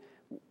provided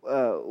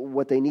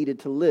what they needed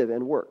to live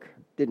and work,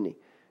 didn't he?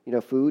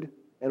 Food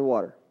and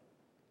water.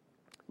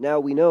 Now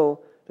we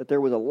know that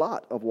there was a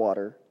lot of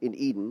water in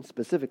Eden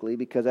specifically,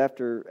 because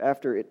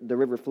after the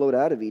river flowed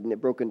out of Eden, it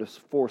broke into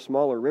 4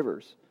 smaller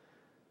rivers.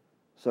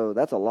 So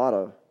that's a lot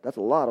of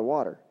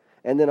water.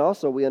 And then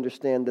also we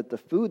understand that the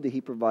food that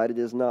he provided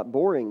is not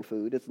boring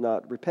food. It's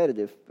not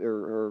repetitive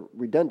or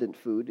redundant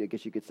food. I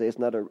guess you could say it's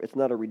not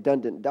a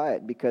redundant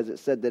diet, because it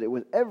said that it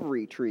was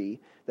every tree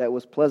that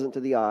was pleasant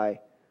to the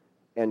eye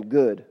and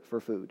good for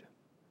food.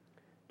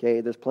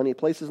 Okay, there's plenty of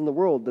places in the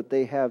world that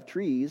they have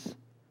trees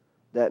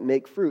that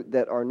make fruit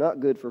that are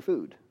not good for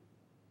food.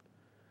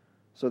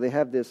 So they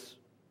have this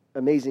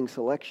amazing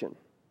selection,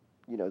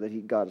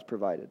 that God has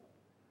provided.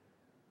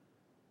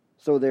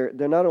 So they're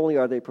not only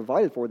are they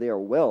provided for, they are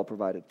well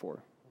provided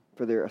for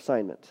their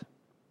assignment.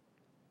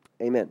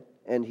 Amen.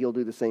 And he'll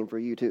do the same for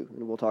you too.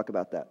 And we'll talk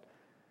about that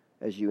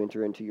as you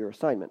enter into your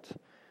assignment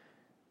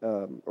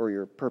or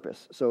your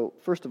purpose. So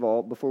first of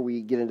all, before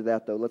we get into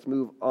that though, let's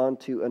move on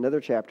to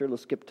another chapter.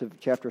 Let's skip to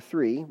chapter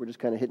 3. We're just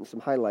kind of hitting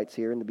some highlights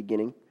here in the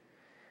beginning.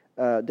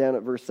 Down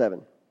at verse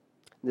 7.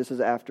 This is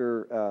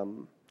after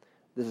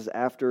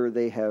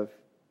they have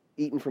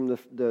eaten from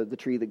the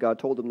tree that God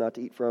told them not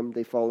to eat from.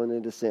 They've fallen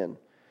into sin.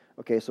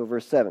 Okay, so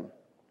verse 7.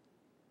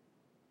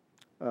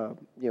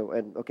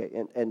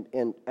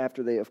 And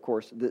after they, of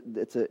course,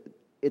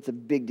 it's a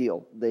big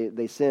deal.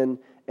 They sin,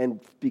 and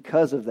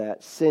because of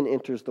that, sin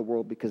enters the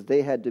world, because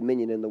they had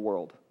dominion in the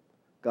world.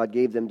 God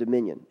gave them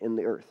dominion in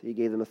the earth. He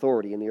gave them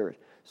authority in the earth.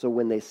 So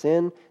when they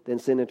sin, then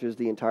sin enters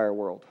the entire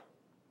world.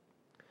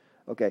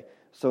 Okay,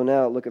 so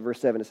now look at verse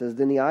 7. It says,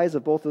 "Then the eyes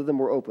of both of them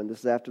were opened." This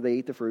is after they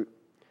ate the fruit.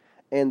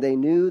 "And they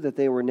knew that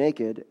they were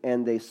naked,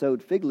 and they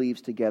sewed fig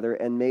leaves together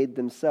and made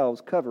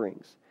themselves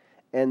coverings.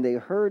 And they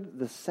heard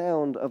the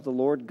sound of the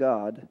Lord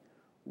God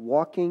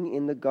walking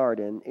in the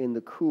garden in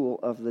the cool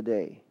of the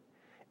day.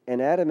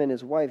 And Adam and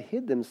his wife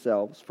hid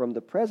themselves from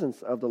the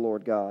presence of the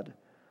Lord God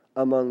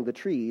among the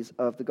trees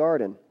of the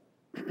garden."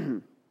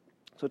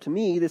 So to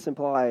me, this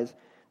implies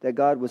that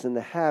God was in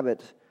the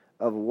habit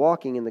of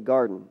walking in the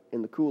garden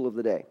in the cool of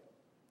the day.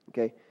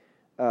 Okay?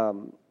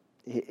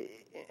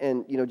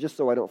 And, just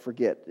so I don't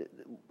forget,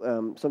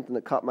 something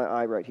that caught my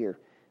eye right here.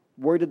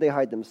 Where did they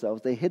hide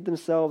themselves? They hid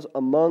themselves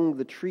among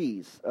the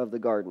trees of the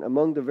garden,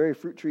 among the very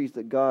fruit trees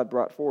that God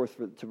brought forth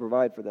to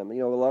provide for them.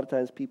 A lot of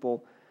times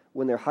people,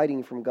 when they're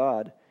hiding from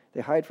God,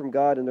 they hide from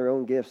God in their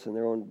own gifts and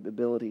their own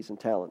abilities and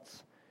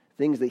talents,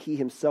 things that He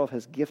Himself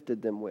has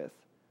gifted them with.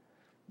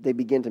 They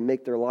begin to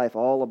make their life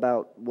all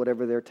about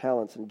whatever their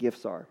talents and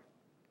gifts are.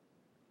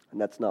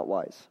 And that's not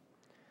wise.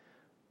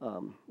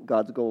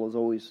 God's goal is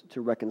always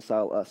to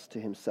reconcile us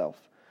to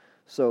Himself.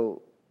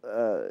 So,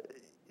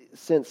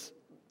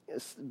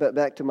 but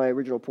back to my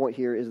original point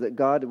here is that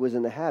God was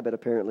in the habit,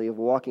 apparently, of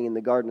walking in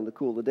the garden in the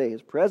cool of the day.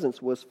 His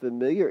presence was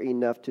familiar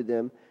enough to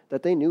them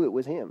that they knew it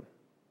was Him.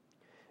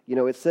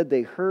 It said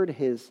they heard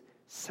His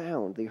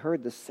sound. They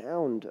heard the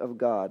sound of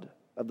God,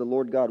 of the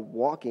Lord God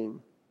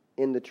walking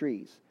in the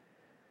trees.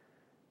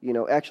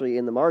 Actually,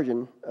 in the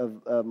margin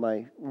of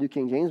my New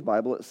King James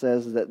Bible, it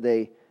says that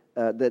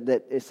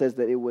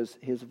it was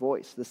His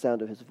voice, the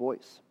sound of His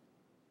voice.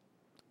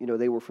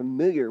 They were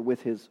familiar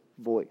with His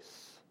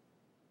voice.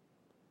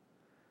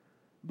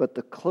 But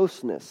the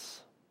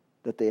closeness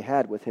that they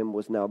had with Him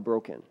was now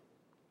broken.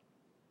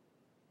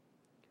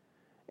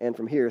 And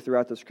from here,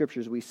 throughout the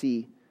Scriptures, we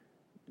see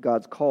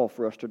God's call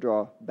for us to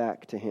draw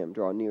back to Him,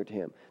 draw near to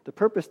Him. The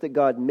purpose that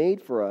God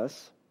made for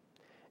us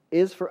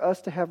is for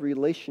us to have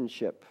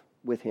relationship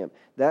with Him.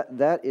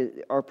 That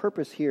is, our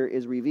purpose here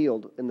is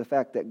revealed in the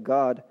fact that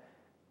God,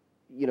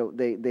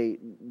 they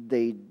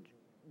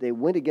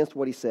went against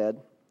what He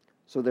said,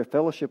 so their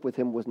fellowship with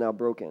Him was now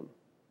broken.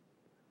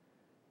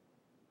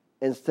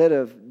 Instead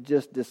of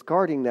just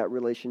discarding that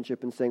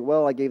relationship and saying,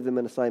 well, I gave them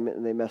an assignment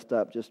and they messed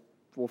up,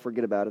 we'll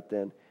forget about it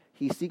then.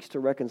 He seeks to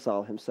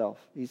reconcile Himself.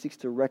 He seeks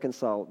to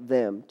reconcile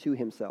them to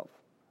Himself.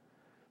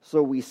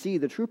 So we see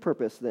the true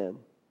purpose then,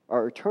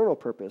 our eternal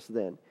purpose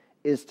then,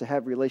 is to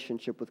have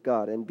relationship with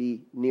God and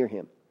be near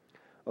Him.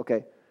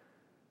 Okay,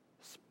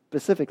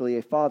 specifically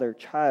a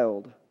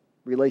father-child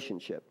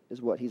relationship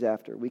is what He's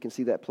after. We can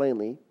see that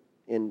plainly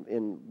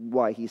in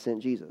why He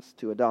sent Jesus,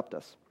 to adopt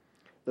us.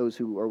 Those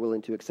who are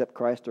willing to accept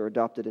Christ are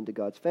adopted into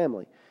God's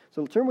family.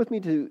 So turn with me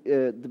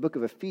to the book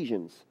of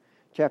Ephesians,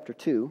 chapter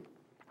 2,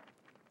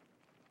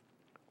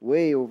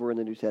 way over in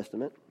the New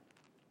Testament.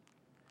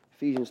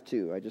 Ephesians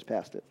 2, I just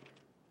passed it.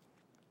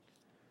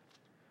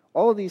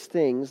 All of these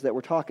things that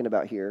we're talking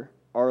about here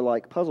are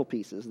like puzzle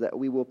pieces that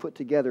we will put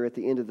together at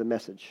the end of the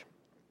message.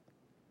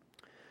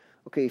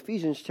 Okay,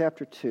 Ephesians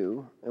chapter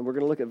 2, and we're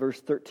going to look at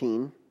verse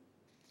 13.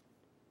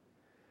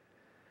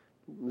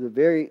 The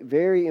very,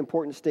 very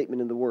important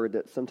statement in the Word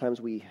that sometimes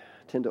we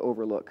tend to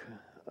overlook.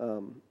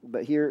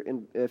 But here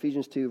in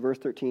Ephesians 2, verse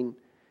 13,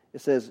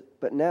 it says,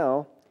 "But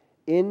now,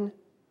 in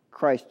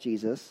Christ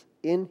Jesus,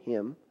 in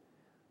Him,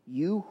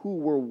 you who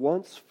were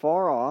once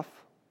far off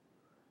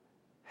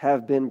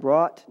have been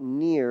brought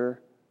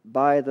near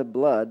by the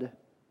blood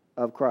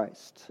of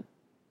Christ."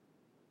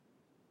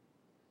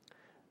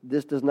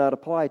 This does not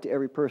apply to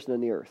every person in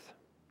the earth.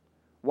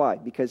 Why?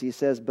 Because he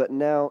says, but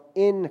now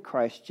in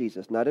Christ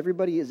Jesus. Not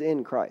everybody is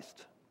in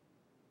Christ.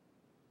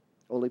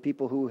 Only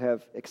people who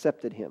have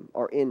accepted Him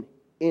are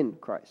in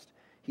Christ.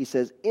 He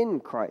says,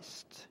 in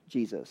Christ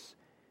Jesus,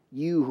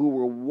 you who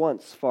were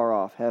once far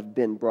off have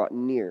been brought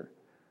near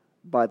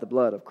by the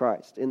blood of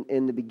Christ.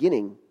 In the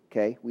beginning,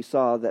 we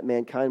saw that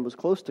mankind was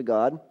close to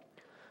God,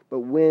 but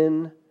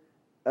when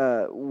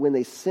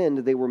they sinned,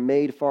 they were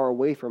made far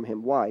away from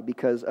Him. Why?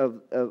 Because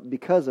of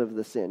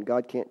the sin.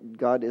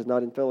 God is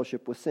not in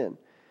fellowship with sin.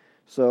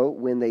 So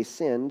when they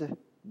sinned,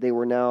 they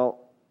were now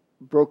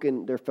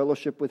broken. Their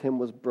fellowship with Him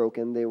was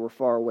broken. They were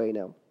far away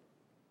now.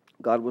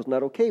 God was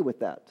not okay with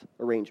that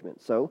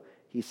arrangement. So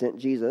He sent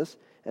Jesus,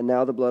 and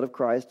now the blood of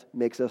Christ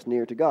makes us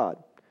near to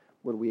God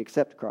when we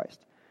accept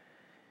Christ.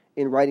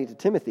 In writing to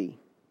Timothy,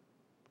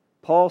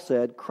 Paul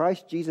said,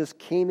 Christ Jesus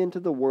came into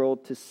the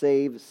world to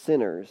save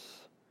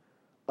sinners,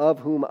 of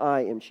whom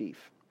I am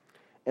chief.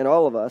 And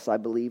all of us, I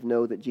believe,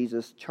 know that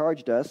Jesus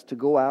charged us to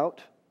go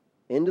out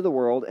into the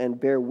world and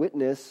bear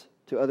witness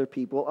to other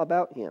people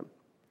about Him.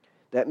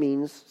 That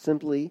means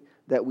simply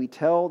that we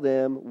tell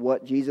them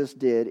what Jesus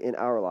did in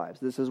our lives.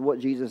 This is what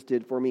Jesus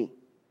did for me.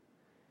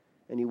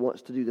 And He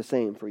wants to do the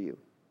same for you.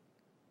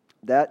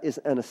 That is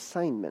an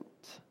assignment.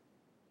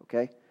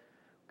 Okay?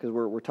 Because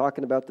we're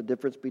talking about the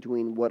difference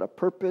between what our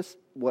purpose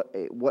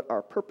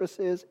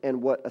is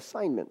and what an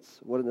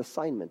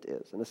assignment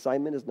is. An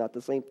assignment is not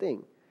the same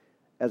thing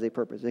as a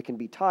purpose. It can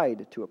be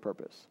tied to a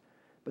purpose,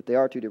 but they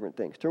are two different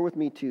things. Turn with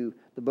me to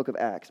the book of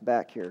Acts,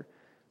 back here.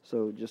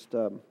 So just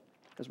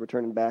as we're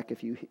turning back,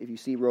 if you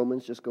see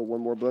Romans, just go one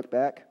more book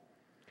back.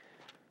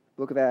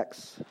 Book of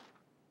Acts,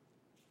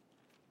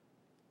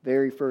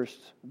 very first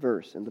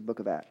verse in the book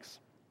of Acts.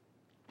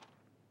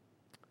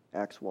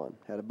 Acts 1.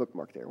 Had a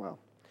bookmark there. Wow.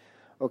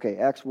 Okay,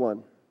 Acts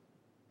 1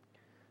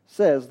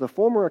 says, "The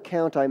former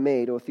account I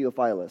made, O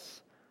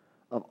Theophilus,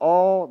 of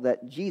all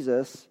that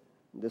Jesus,"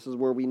 this is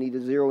where we need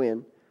to zero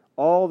in,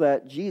 "all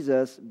that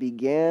Jesus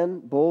began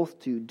both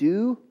to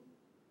do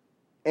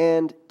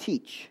and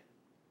teach."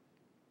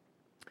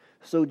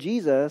 So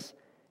Jesus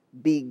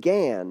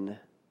began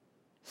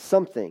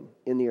something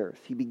in the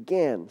earth. He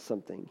began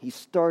something. He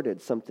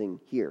started something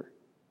here.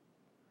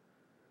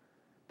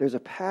 There's a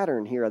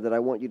pattern here that I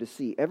want you to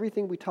see.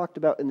 Everything we talked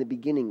about in the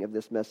beginning of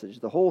this message,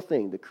 the whole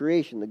thing, the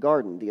creation, the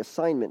garden, the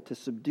assignment to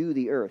subdue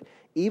the earth,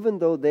 even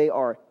though they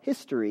are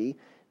history,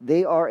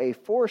 they are a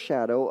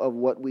foreshadow of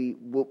what we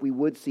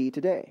would see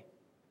today.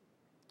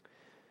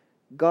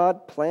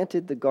 God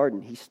planted the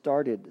garden. He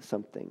started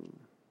something.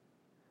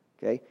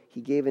 Okay? He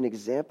gave an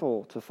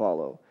example to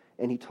follow.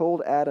 And he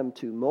told Adam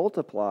to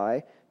multiply,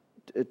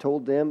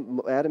 told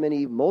them, Adam and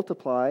Eve,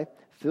 multiply,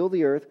 fill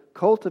the earth,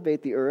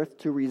 cultivate the earth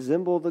to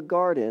resemble the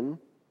garden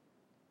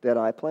that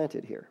I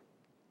planted here.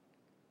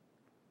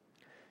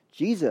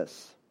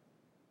 Jesus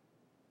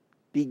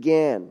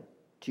began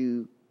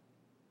to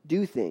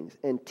do things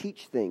and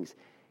teach things.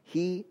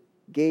 He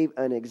gave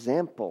an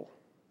example.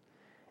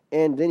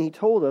 And then he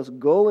told us,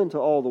 go into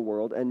all the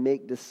world and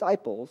make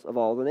disciples of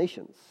all the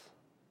nations.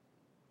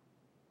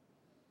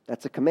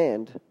 That's a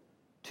command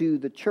to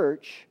the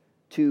church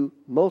to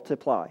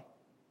multiply.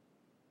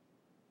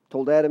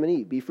 Told Adam and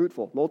Eve, be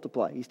fruitful,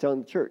 multiply. He's telling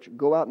the church,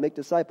 go out and make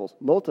disciples,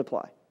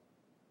 multiply.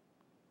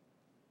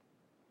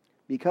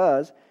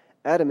 Because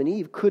Adam and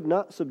Eve could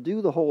not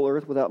subdue the whole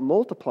earth without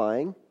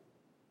multiplying,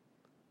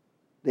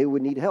 they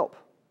would need help.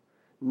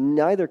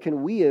 Neither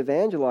can we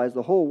evangelize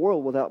the whole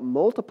world without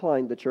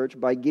multiplying the church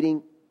by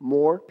getting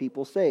more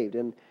people saved.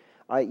 And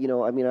I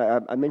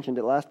mentioned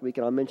it last week,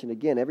 and I'll mention it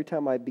again. Every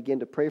time I begin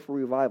to pray for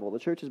revival, the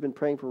church has been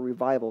praying for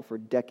revival for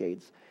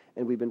decades,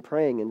 and we've been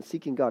praying and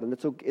seeking God, and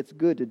it's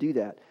good to do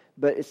that.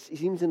 But it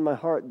seems in my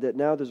heart that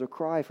now there's a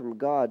cry from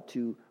God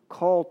to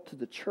call to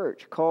the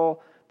church,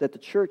 that the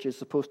church is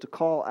supposed to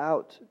call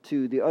out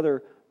to the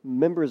other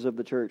members of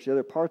the church, the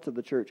other parts of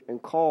the church,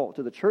 and call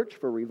to the church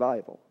for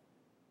revival.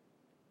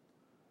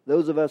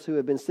 Those of us who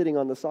have been sitting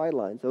on the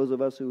sidelines, those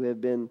of us who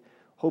have been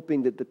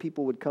hoping that the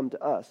people would come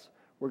to us,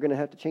 we're going to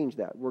have to change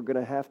that. We're going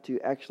to have to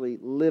actually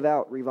live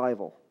out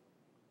revival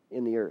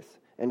in the earth.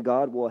 And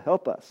God will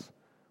help us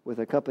with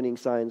accompanying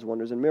signs,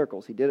 wonders, and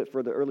miracles. He did it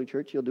for the early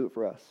church. He'll do it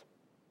for us.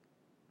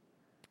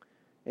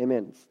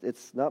 Amen.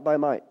 It's not by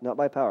might, not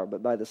by power,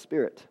 but by the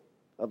Spirit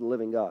of the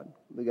living God.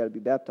 We got to be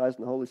baptized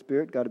in the Holy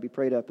Spirit, got to be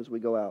prayed up as we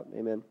go out.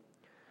 Amen.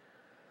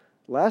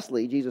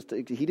 Lastly, Jesus,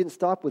 he didn't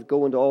stop with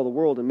go into all the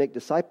world and make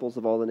disciples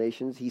of all the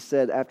nations. He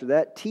said after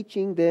that,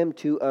 teaching them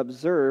to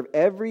observe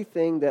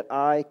everything that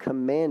I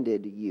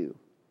commanded you.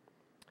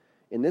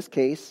 In this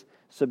case,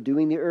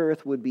 subduing the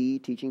earth would be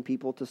teaching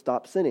people to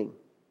stop sinning.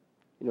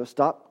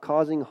 Stop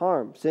causing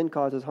harm. Sin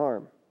causes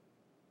harm.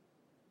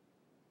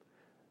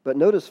 But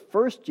notice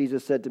first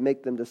Jesus said to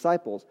make them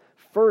disciples.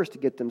 First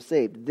get them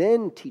saved.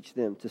 Then teach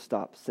them to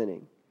stop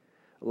sinning.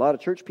 A lot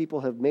of church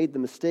people have made the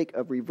mistake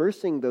of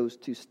reversing those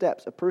two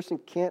steps. A person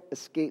can't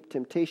escape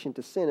temptation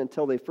to sin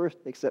until they first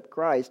accept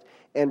Christ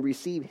and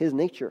receive His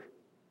nature.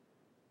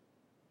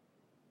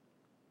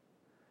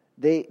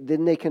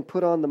 Then they can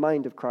put on the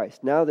mind of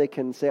Christ. Now they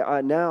can say,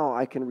 now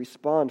I can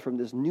respond from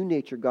this new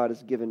nature God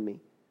has given me.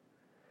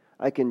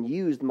 I can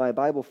use my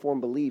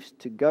Bible-formed beliefs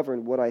to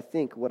govern what I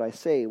think, what I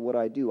say, what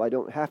I do. I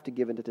don't have to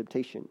give in to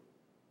temptation.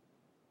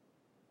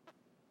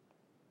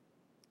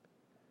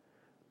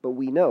 But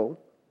we know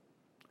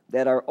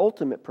that our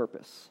ultimate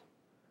purpose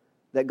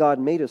that God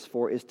made us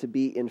for is to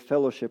be in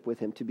fellowship with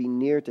Him, to be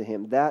near to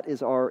Him. That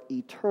is our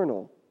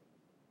eternal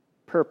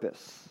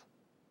purpose.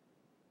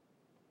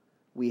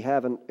 We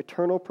have an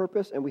eternal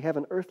purpose and we have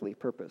an earthly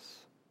purpose.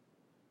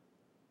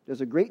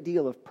 There's a great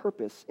deal of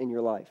purpose in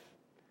your life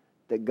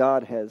that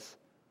God has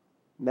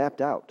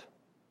mapped out.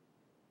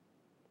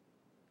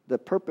 The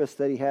purpose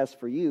that He has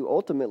for you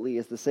ultimately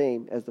is the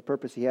same as the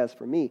purpose He has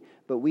for me,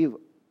 but we've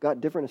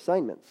got different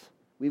assignments.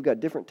 We've got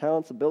different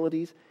talents,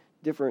 abilities,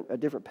 a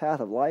different path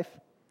of life,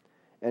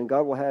 and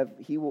God will have.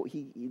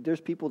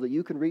 There's people that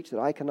you can reach that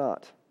I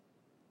cannot,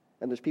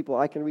 and there's people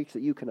I can reach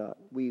that you cannot.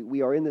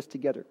 We are in this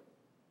together.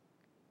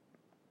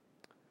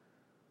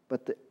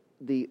 But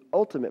the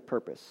ultimate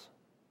purpose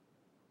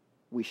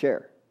we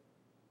share.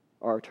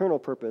 Our eternal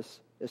purpose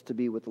is to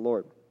be with the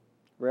Lord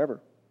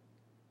forever.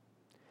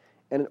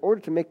 And in order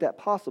to make that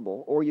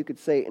possible, or you could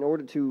say in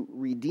order to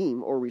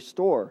redeem or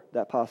restore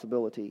that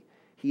possibility,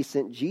 He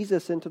sent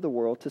Jesus into the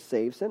world to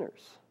save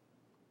sinners.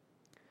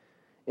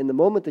 In the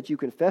moment that you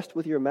confessed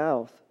with your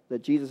mouth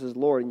that Jesus is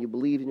Lord and you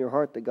believed in your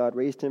heart that God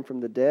raised Him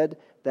from the dead,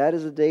 that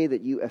is the day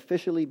that you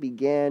officially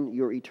began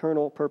your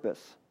eternal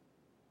purpose.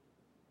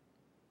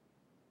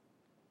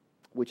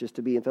 which is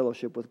to be in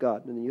fellowship with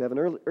God. And then you have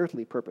an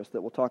earthly purpose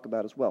that we'll talk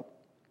about as well,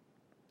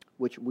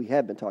 which we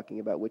have been talking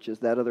about, which is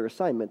that other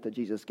assignment that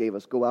Jesus gave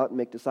us. Go out and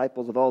make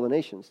disciples of all the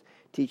nations,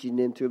 teaching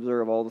them to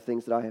observe all the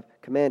things that I have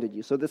commanded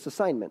you. So this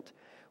assignment,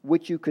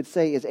 which you could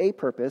say is a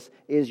purpose,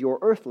 is your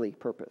earthly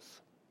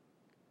purpose.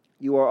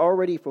 You are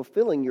already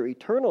fulfilling your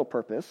eternal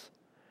purpose,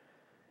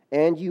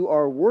 and you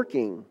are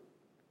working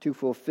to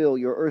fulfill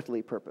your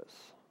earthly purpose.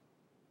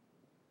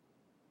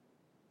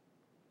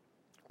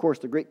 Of course,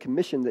 the Great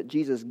Commission that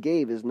Jesus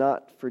gave is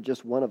not for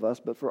just one of us,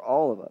 but for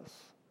all of us.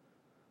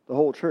 The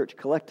whole church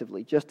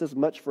collectively, just as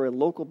much for a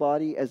local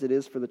body as it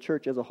is for the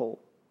church as a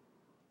whole.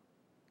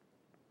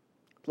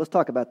 Let's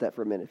talk about that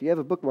for a minute. If you have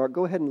a bookmark,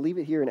 go ahead and leave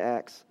it here in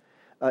Acts.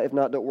 If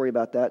not, don't worry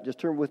about that. Just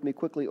turn with me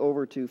quickly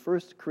over to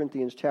 1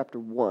 Corinthians chapter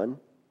 1.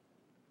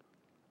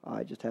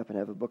 I just happen to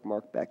have a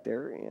bookmark back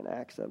there in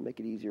Acts. That'll make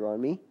it easier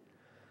on me.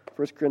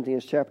 1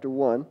 Corinthians chapter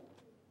 1.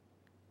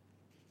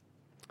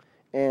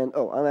 And,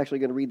 I'm actually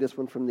going to read this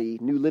one from the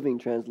New Living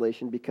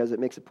Translation because it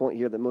makes a point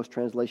here that most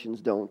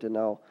translations don't. And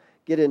I'll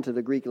get into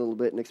the Greek a little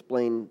bit and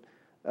explain,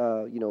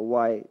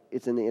 why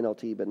it's in the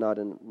NLT but not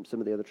in some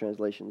of the other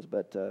translations.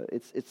 But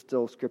it's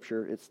still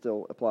Scripture. It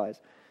still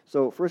applies.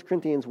 So 1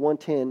 Corinthians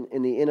 1:10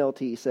 in the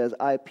NLT says,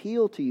 I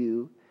appeal to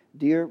you,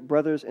 dear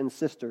brothers and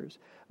sisters,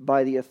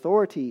 by the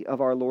authority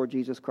of our Lord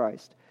Jesus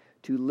Christ,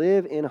 to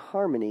live in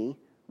harmony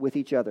with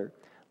each other.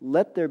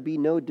 Let there be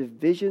no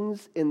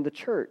divisions in the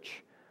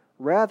church.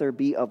 Rather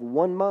be of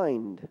one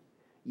mind,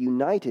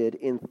 united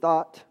in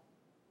thought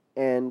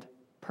and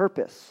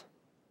purpose.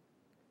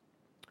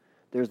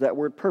 There's that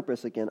word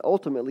purpose again.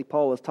 Ultimately,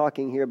 Paul is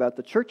talking here about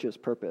the church's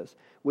purpose,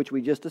 which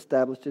we just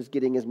established as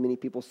getting as many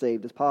people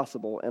saved as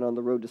possible and on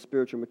the road to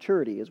spiritual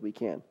maturity as we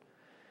can.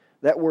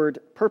 That word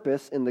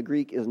purpose in the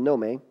Greek is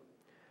nome,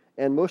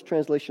 and most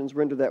translations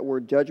render that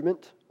word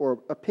judgment or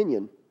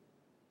opinion.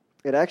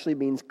 It actually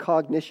means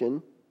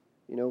cognition,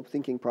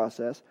 thinking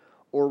process,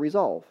 or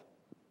resolve.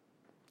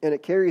 And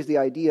it carries the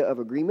idea of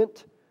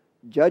agreement,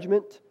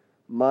 judgment,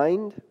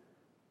 mind,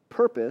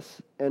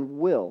 purpose, and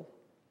will.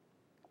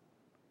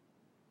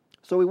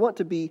 So we want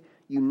to be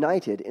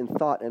united in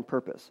thought and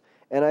purpose.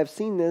 And I've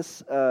seen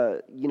this,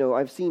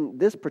 I've seen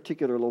this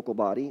particular local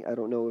body. I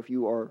don't know if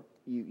you are,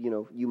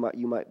 you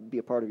might be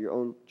a part of your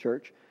own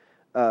church.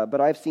 But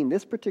I've seen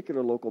this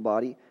particular local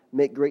body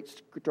make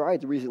great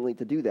strides recently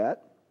to do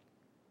that,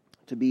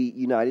 to be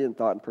united in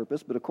thought and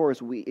purpose. But of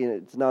course,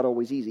 it's not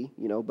always easy,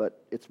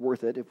 but it's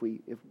worth it if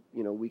we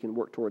can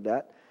work toward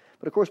that.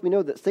 But of course, we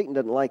know that Satan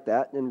doesn't like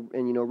that. And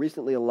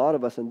recently a lot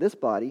of us in this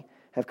body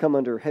have come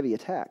under heavy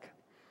attack.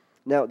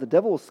 Now, the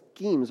devil's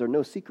schemes are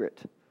no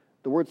secret.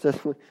 The word says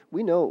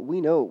we know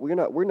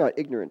we're not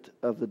ignorant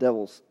of the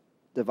devil's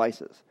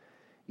devices.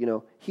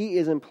 He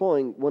is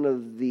employing one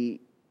of the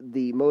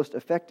most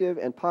effective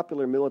and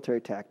popular military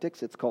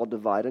tactics. It's called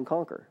divide and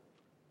conquer.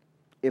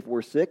 If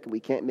we're sick, we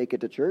can't make it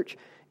to church.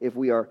 If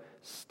we are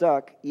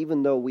stuck,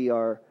 even though we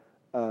are,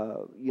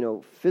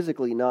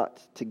 physically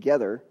not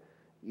together,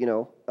 we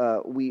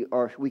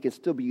can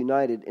still be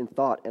united in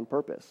thought and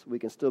purpose. We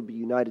can still be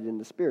united in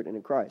the Spirit and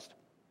in Christ.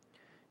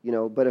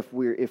 But if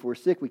we're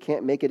sick, we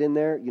can't make it in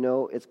there.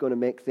 It's going to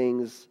make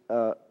things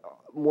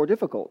more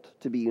difficult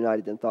to be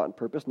united in thought and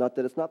purpose. Not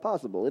that it's not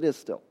possible; it is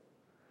still.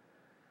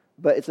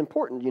 But it's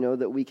important,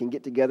 that we can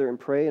get together and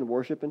pray and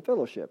worship and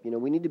fellowship.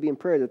 We need to be in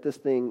prayer that this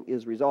thing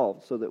is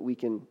resolved so that we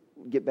can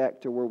get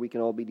back to where we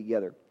can all be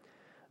together.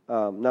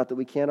 Not that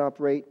we can't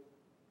operate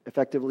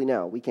effectively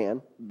now. We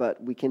can,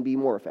 but we can be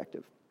more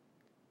effective.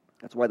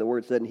 That's why the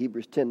word said in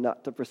Hebrews 10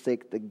 not to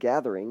forsake the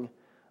gathering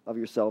of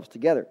yourselves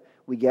together.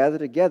 We gather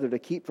together to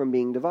keep from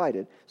being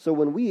divided. So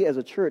when we as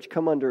a church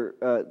come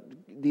under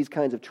these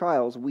kinds of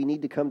trials, we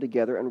need to come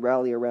together and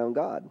rally around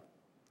God.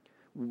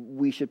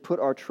 We should put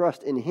our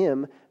trust in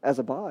Him as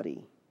a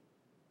body,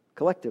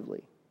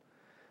 collectively.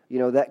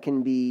 That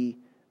can be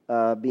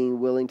being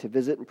willing to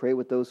visit and pray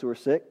with those who are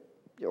sick,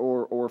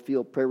 or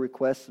field prayer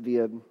requests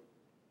via,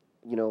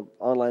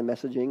 online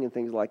messaging and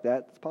things like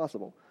that. It's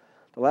possible.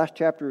 The last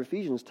chapter of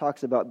Ephesians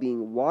talks about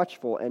being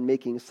watchful and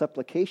making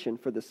supplication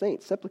for the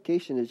saints.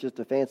 Supplication is just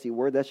a fancy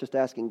word. That's just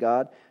asking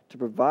God to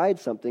provide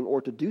something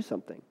or to do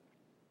something.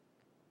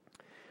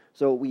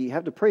 So we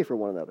have to pray for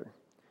one another,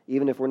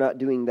 even if we're not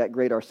doing that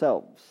great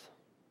ourselves.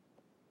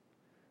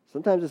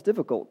 Sometimes it's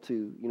difficult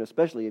to,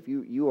 especially if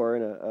you are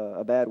in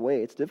a bad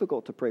way, it's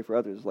difficult to pray for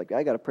others. It's like,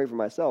 I got to pray for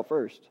myself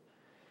first.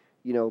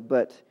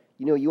 But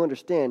you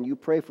understand, you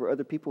pray for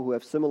other people who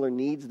have similar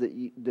needs that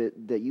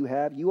you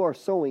have, you are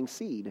sowing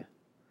seed.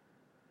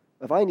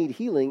 If I need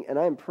healing and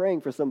I'm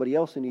praying for somebody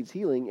else who needs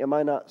healing, am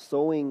I not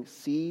sowing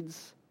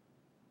seeds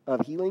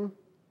of healing?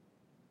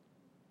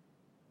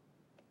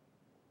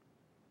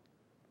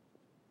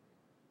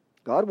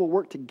 God will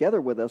work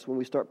together with us when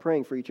we start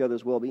praying for each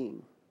other's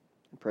well-being.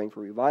 And praying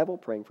for revival,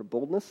 praying for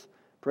boldness,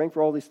 praying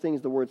for all these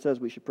things the Word says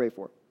we should pray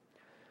for.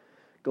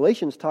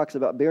 Galatians talks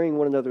about bearing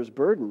one another's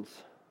burdens.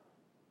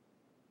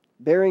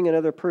 Bearing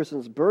another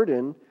person's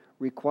burden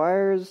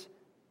requires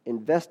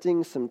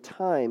investing some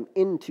time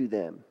into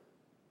them.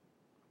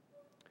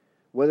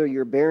 Whether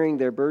you're bearing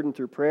their burden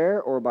through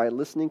prayer or by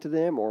listening to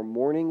them or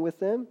mourning with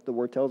them, the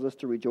Word tells us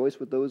to rejoice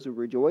with those who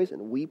rejoice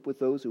and weep with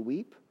those who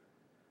weep.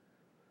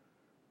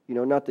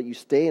 Not that you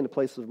stay in a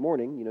place of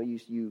mourning.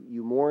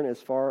 You mourn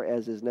as far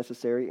as is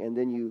necessary, and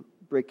then you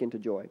break into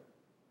joy.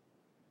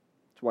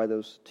 That's why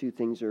those two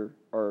things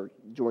are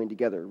joined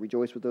together.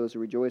 Rejoice with those who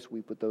rejoice,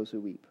 weep with those who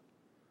weep.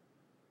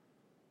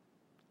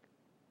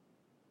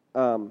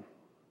 And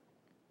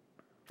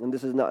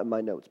this is not in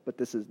my notes, but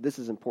this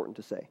is important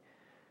to say.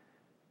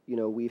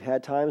 We've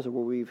had times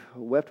where we've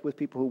wept with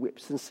people who weep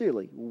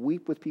sincerely,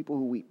 weep with people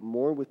who weep,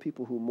 mourn with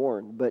people who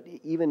mourn. But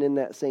even in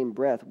that same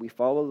breath, we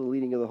follow the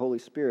leading of the Holy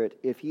Spirit.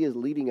 If He is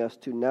leading us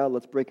to now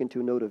let's break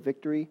into a note of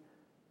victory,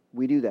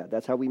 we do that.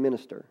 That's how we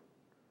minister.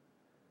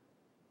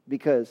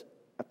 Because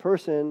a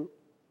person,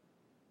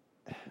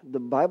 the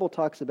Bible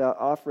talks about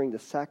offering the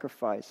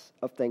sacrifice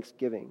of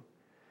thanksgiving.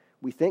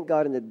 We thank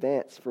God in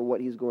advance for what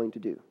He's going to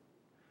do.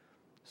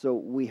 So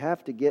we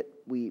have to get,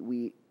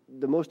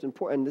 the most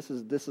important, this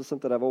is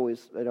something I've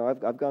always,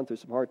 I've gone through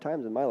some hard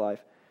times in my life,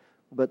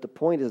 but the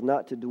point is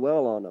not to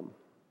dwell on them.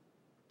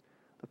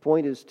 The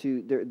point is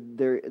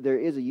there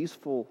is a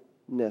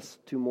usefulness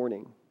to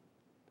mourning.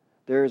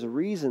 There is a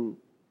reason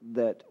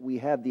that we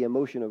have the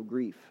emotion of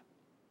grief,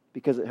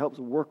 because it helps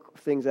work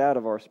things out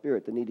of our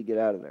spirit that need to get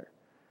out of there.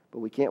 But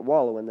we can't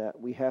wallow in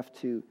that. We have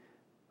to,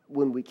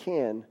 when we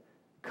can,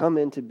 come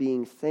into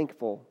being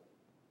thankful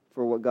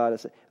for what God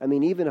has said.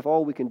 Even if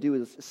all we can do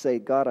is say,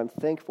 God, I'm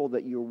thankful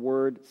that your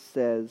word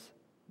says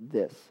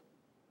this.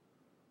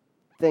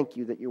 Thank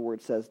you that your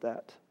word says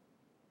that.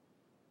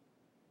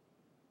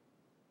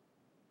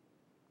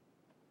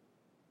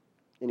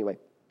 Anyway,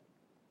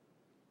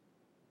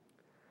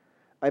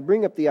 I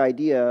bring up the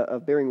idea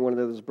of bearing one of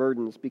those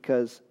burdens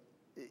because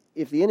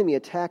if the enemy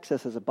attacks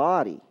us as a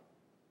body,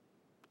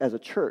 as a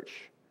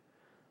church,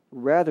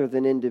 rather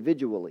than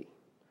individually,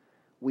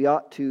 we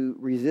ought to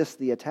resist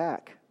the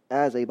attack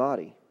as a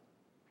body.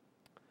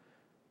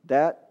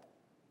 That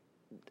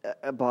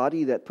a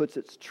body that puts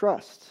its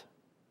trust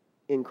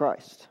in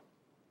Christ.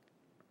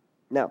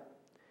 Now,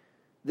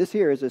 this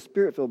here is a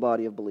spirit-filled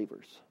body of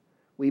believers.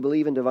 We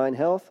believe in divine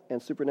health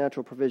and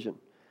supernatural provision.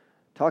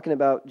 Talking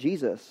about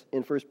Jesus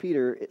in 1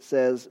 Peter, it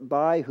says,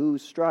 by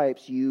whose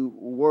stripes you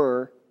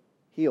were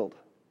healed.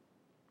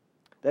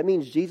 That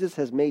means Jesus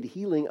has made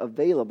healing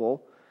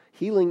available.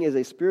 Healing is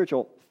a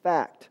spiritual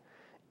fact,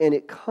 and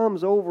it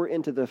comes over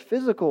into the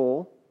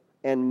physical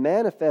and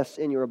manifests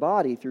in your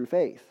body through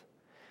faith.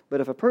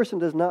 But if a person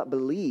does not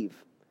believe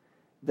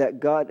that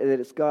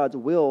it's God's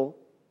will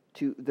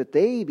that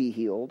they be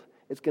healed,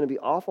 it's going to be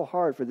awful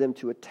hard for them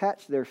to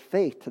attach their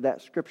faith to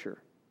that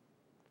scripture.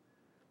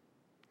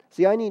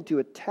 See, I need to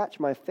attach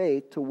my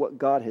faith to what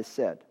God has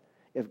said.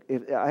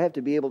 If I have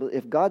to be able to,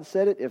 if God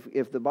said it,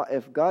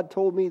 if God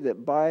told me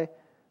that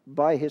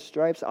by His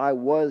stripes I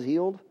was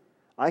healed,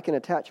 I can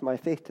attach my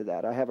faith to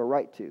that. I have a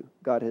right to.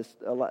 God has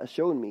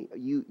shown me,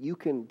 you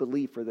can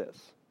believe for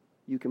this.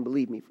 You can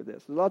believe me for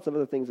this. There's lots of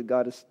other things that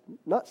God has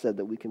not said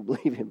that we can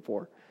believe Him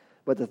for.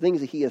 But the things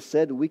that He has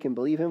said we can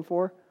believe Him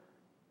for,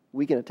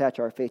 we can attach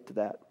our faith to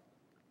that.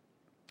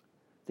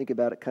 Think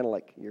about it kind of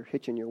like you're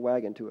hitching your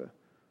wagon to a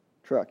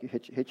truck. You're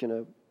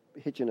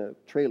hitching a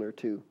trailer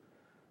to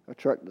a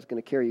truck that's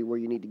going to carry you where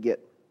you need to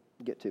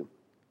get to.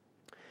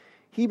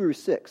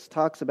 Hebrews 6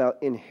 talks about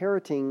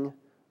inheriting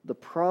the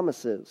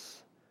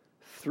promises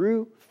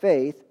through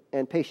faith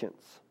and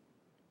patience.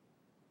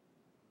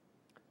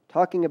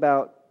 Talking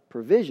about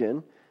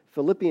provision,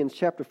 Philippians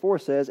chapter 4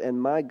 says,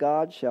 and my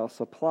God shall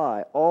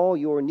supply all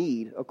your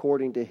need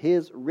according to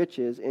His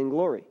riches in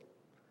glory.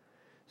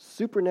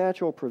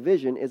 Supernatural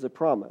provision is a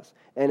promise,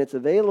 and it's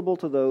available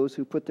to those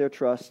who put their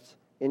trust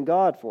in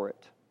God for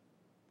it.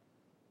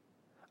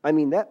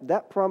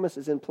 That promise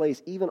is in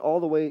place even all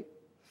the way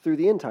through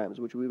the end times,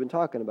 which we've been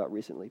talking about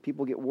recently.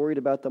 People get worried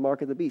about the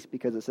mark of the beast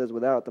because it says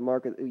without the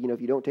mark of,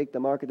 if you don't take the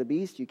mark of the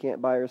beast, you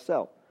can't buy or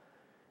sell.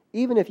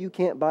 Even if you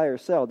can't buy or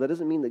sell, that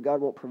doesn't mean that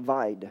God won't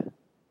provide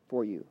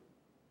for you.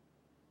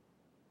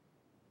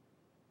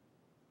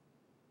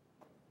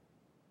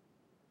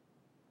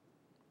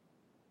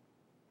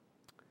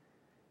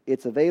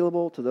 It's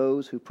available to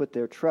those who put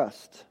their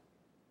trust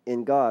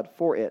in God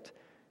for it.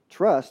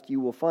 Trust, you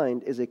will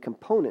find, is a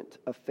component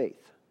of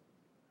faith.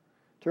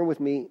 Turn with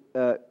me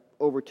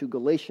over to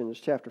Galatians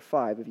chapter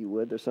 5, if you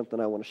would. There's something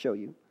I want to show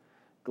you.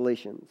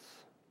 Galatians.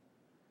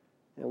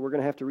 And we're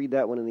going to have to read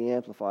that one in the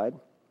Amplified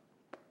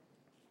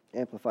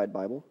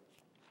Bible.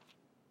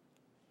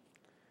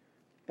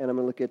 And I'm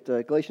going to look at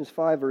Galatians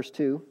 5, verse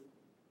 2.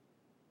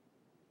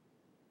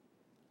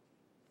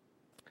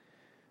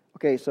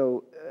 Okay,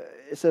 so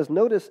it says,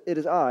 notice it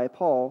is I,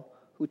 Paul,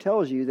 who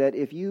tells you that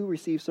if you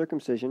receive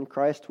circumcision,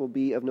 Christ will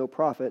be of no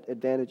profit,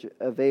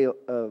 avail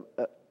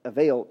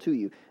to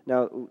you.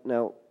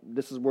 Now,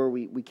 this is where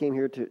we came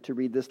here to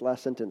read this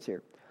last sentence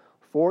here.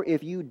 For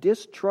if you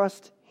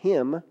distrust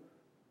Him,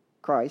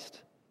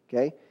 Christ,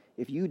 okay,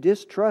 if you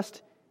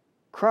distrust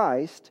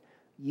Christ,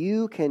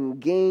 you can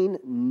gain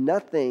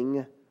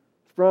nothing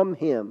from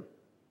Him.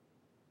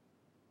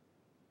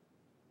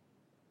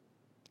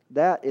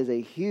 That is a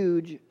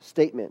huge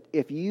statement.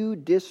 If you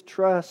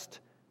distrust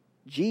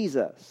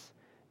Jesus,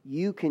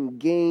 you can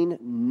gain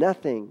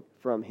nothing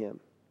from him.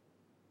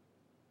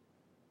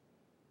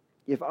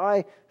 If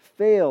I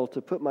fail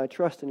to put my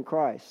trust in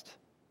Christ,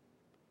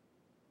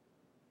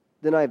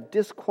 then I've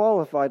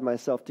disqualified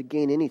myself to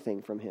gain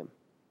anything from him.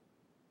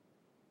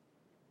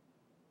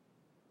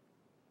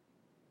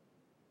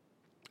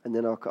 And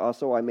then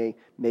also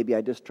maybe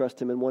I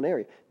distrust him in one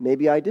area.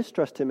 Maybe I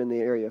distrust him in the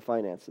area of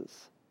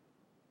finances.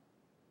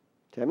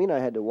 Tammy and I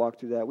had to walk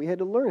through that. We had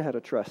to learn how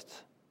to trust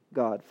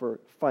God for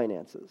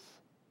finances.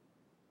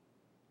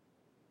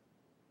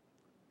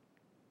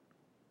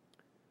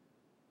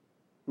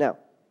 Now,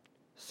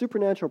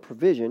 supernatural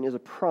provision is a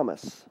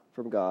promise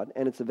from God,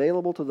 and it's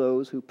available to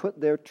those who put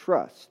their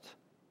trust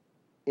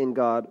in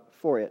God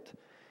for it.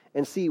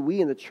 And see, we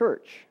in the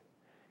church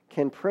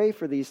can pray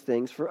for these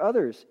things for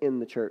others in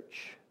the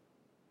church.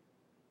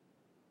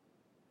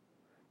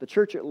 The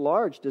church at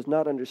large does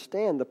not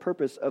understand the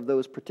purpose of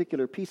those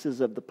particular pieces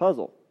of the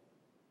puzzle.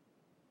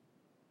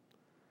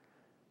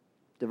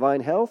 Divine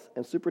health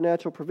and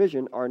supernatural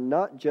provision are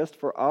not just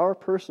for our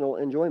personal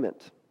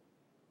enjoyment.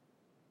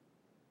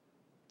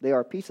 They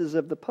are pieces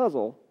of the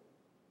puzzle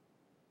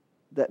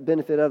that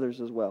benefit others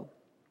as well.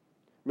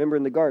 Remember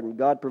in the garden,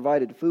 God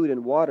provided food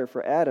and water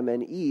for Adam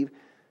and Eve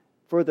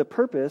for the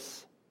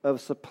purpose of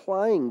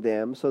supplying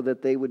them so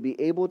that they would be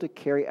able to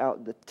carry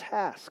out the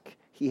task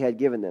he had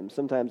given them.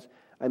 Sometimes,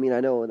 I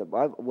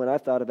know when I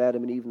thought of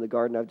Adam and Eve in the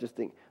garden, I just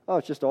think,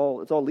 it's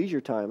all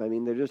leisure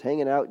time. They're just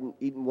hanging out and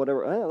eating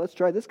whatever. Let's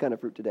try this kind of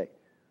fruit today.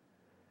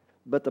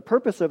 But the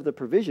purpose of the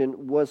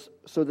provision was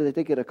so that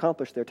they could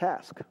accomplish their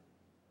task.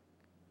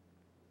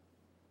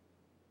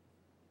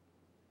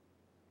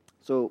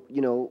 So,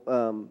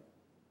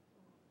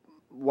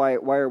 why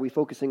are we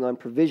focusing on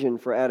provision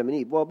for Adam and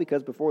Eve? Well,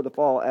 because before the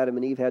fall, Adam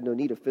and Eve had no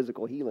need of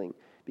physical healing.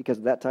 Because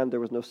at that time there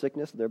was no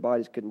sickness, their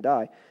bodies couldn't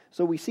die.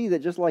 So we see that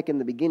just like in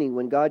the beginning,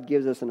 when God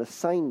gives us an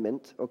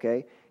assignment,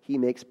 he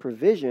makes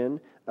provision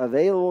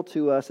available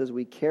to us as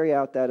we carry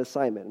out that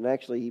assignment. And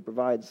actually he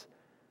provides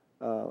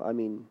a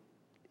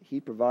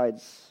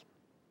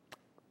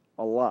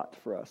lot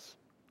for us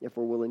if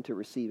we're willing to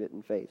receive it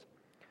in faith.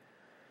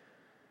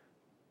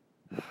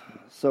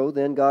 So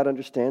then God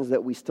understands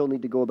that we still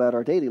need to go about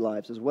our daily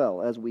lives as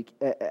well as we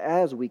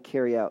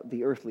carry out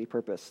the earthly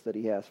purpose that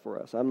he has for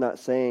us. I'm not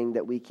saying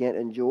that we can't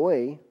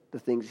enjoy the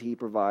things he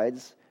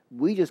provides.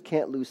 We just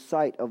can't lose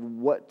sight of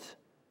what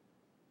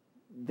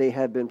they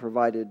have been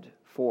provided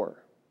for.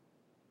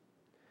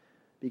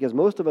 Because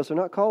most of us are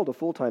not called to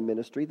full-time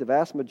ministry. The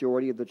vast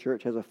majority of the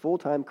church has a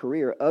full-time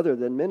career other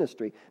than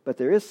ministry. But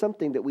there is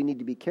something that we need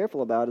to be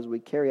careful about as we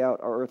carry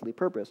out our earthly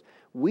purpose.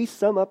 We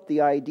sum up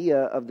the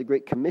idea of the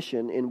Great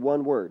Commission in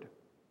one word: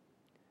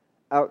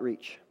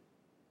 outreach.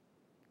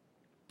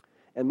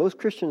 And most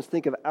Christians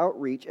think of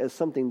outreach as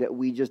something that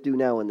we just do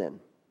now and then.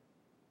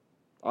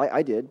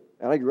 I did,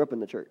 and I grew up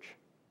in the church.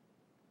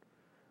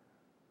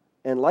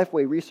 And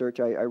Lifeway Research,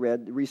 I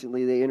read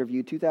recently, they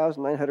interviewed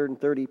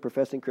 2,930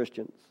 professing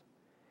Christians.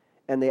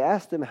 And they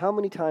asked them how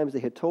many times they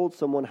had told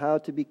someone how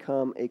to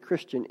become a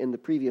Christian in the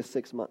previous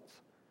 6 months.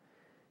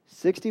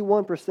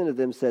 61% of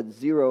them said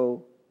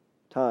 0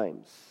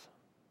 times.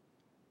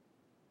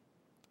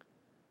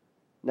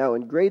 Now,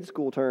 in grade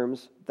school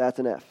terms, that's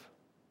an F.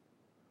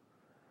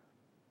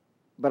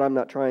 But I'm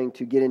not trying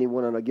to get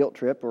anyone on a guilt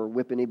trip or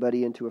whip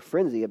anybody into a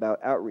frenzy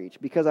about outreach,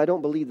 because I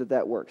don't believe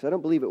that works. I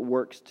don't believe it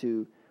works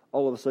to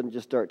all of a sudden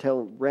just start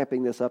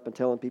ramping this up and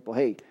telling people,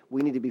 hey,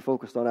 we need to be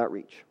focused on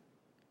outreach.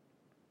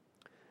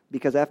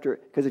 Because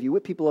if you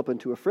whip people up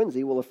into a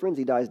frenzy, well, a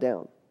frenzy dies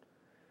down.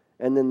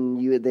 And then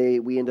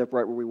we end up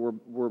right where we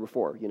were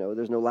before.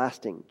 There's no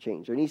lasting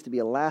change. There needs to be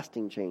a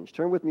lasting change.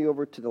 Turn with me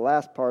over to the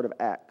last part of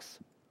Acts,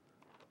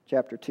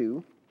 chapter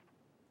 2.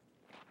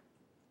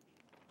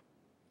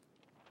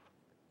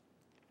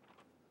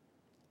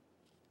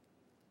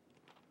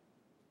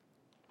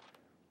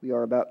 We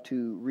are about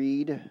to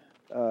read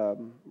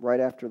right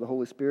after the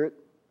Holy Spirit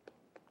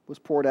was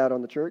poured out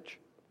on the church.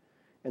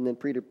 And then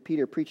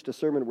Peter preached a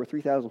sermon where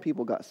 3,000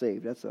 people got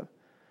saved. That's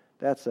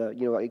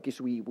I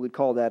guess we would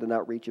call that an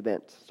outreach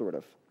event, sort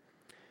of.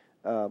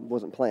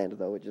 Wasn't planned,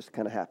 though. It just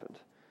kind of happened.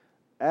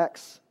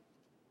 Acts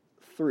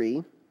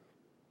 3.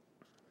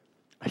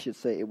 Acts 2,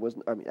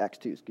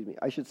 excuse me.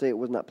 I should say it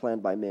was not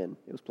planned by men.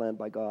 It was planned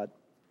by God.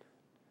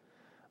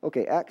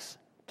 Okay, Acts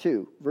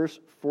 2, verse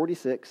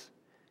 46.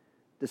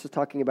 This is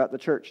talking about the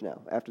church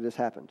now, after this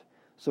happened.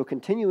 So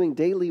continuing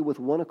daily with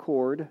one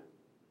accord,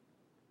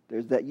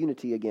 there's that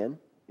unity again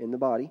in the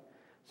body.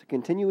 So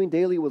continuing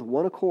daily with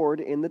one accord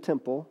in the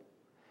temple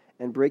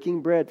and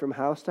breaking bread from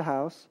house to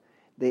house,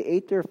 they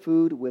ate their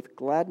food with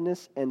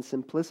gladness and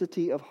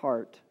simplicity of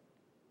heart,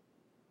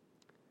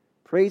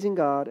 praising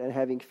God and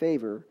having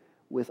favor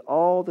with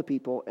all the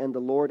people, and the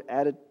Lord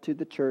added to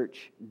the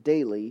church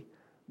daily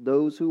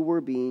those who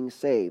were being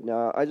saved.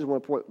 Now, I just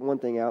want to point one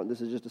thing out, and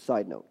this is just a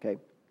side note, okay?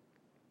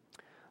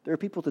 There are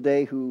people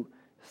today who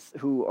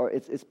are,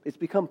 it's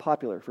become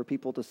popular for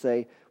people to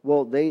say,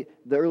 well, the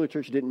early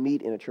church didn't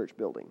meet in a church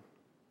building.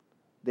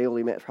 They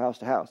only met from house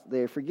to house.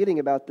 They're forgetting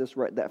about this,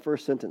 right? That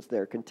first sentence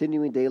there,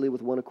 continuing daily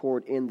with one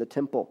accord in the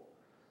temple.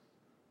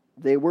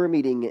 They were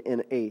meeting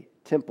in a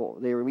temple.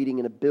 They were meeting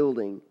in a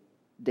building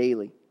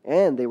daily.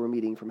 And they were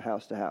meeting from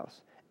house to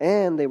house.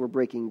 And they were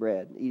breaking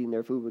bread, eating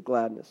their food with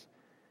gladness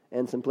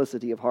and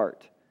simplicity of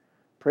heart,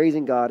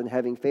 praising God and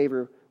having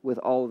favor with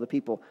all of the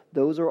people.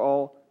 Those are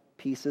all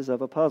pieces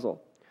of a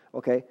puzzle.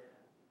 Okay?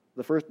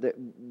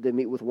 They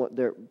meet with one.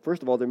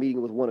 First of all, they're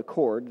meeting with one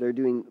accord. They're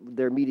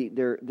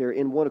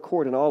in one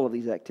accord in all of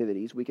these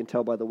activities. We can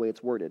tell by the way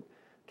it's worded.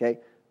 Okay,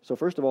 so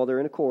first of all, they're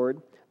in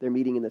accord. They're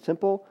meeting in the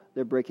temple.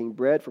 They're breaking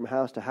bread from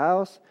house to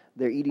house.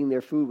 They're eating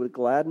their food with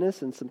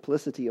gladness and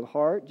simplicity of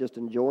heart, just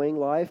enjoying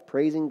life,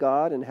 praising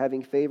God, and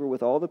having favor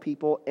with all the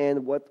people.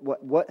 And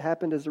what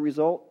happened as a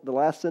result? The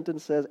last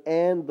sentence says,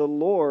 "And the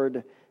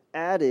Lord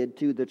added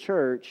to the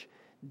church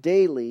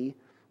daily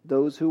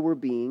those who were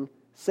being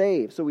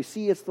saved." So we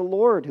see it's the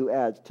Lord who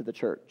adds to the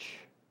church.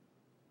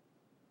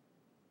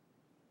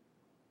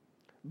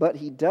 But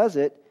he does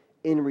it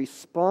in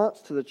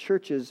response to the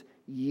church's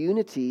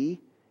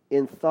unity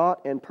in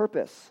thought and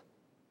purpose.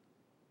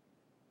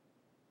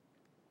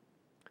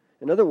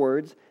 In other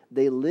words,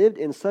 they lived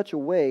in such a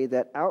way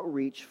that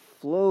outreach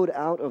flowed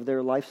out of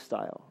their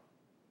lifestyle.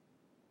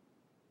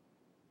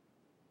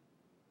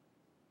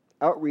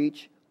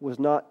 Outreach was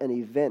not an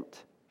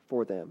event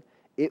for them.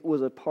 It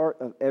was a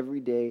part of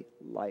everyday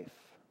life.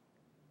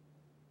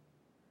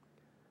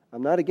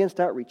 I'm not against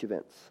outreach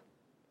events.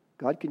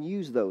 God can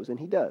use those, and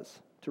he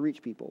does, to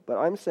reach people. But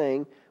I'm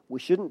saying we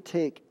shouldn't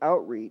take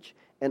outreach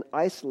and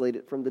isolate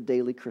it from the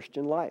daily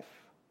Christian life.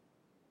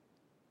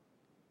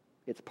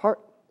 It's part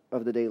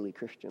of the daily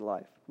Christian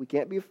life. We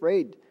can't be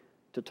afraid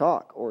to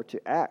talk or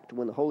to act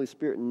when the Holy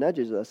Spirit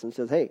nudges us and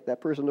says, "Hey, that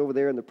person over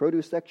there in the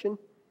produce section,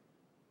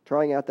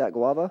 trying out that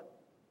guava,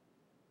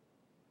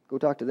 go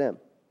talk to them.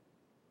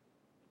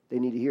 They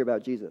need to hear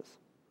about Jesus."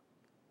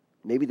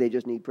 Maybe they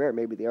just need prayer.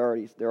 Maybe they're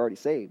already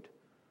saved.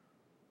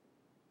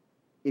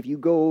 If you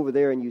go over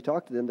there and you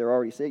talk to them, they're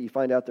already saved. You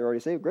find out they're already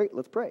saved. Great,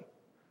 let's pray.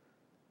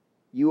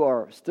 You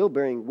are still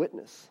bearing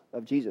witness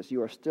of Jesus.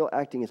 You are still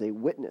acting as a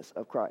witness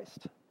of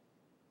Christ.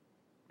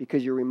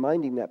 Because you're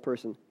reminding that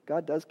person,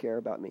 God does care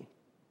about me.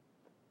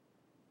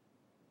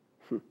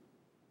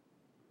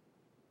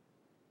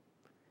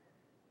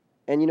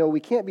 And we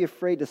can't be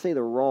afraid to say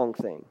the wrong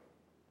thing.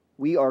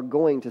 We are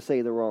going to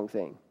say the wrong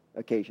thing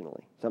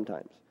occasionally,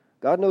 sometimes.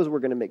 God knows we're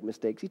going to make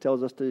mistakes. He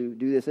tells us to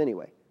do this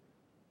anyway.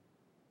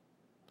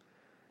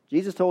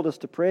 Jesus told us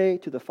to pray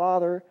to the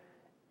Father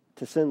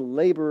to send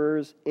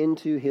laborers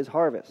into his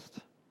harvest.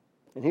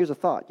 And here's a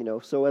thought,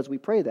 so as we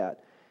pray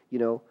that,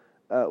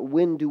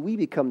 when do we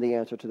become the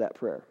answer to that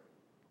prayer?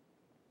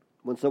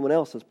 When someone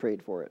else has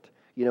prayed for it.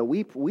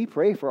 We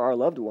pray for our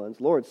loved ones.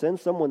 Lord, send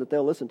someone that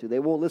they'll listen to. They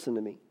won't listen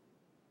to me.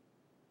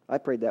 I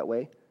prayed that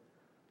way.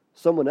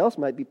 Someone else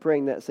might be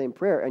praying that same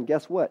prayer, and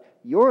guess what?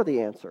 You're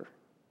the answer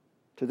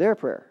to their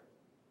prayer.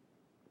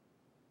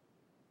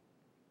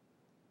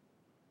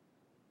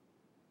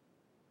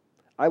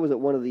 I was at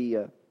one of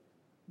the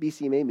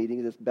BCMA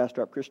meetings, this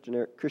Bastrop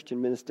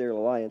Christian Ministerial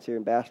Alliance here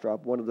in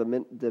Bastrop. One of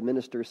the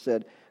ministers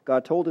said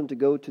God told him to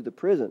go to the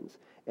prisons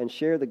and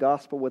share the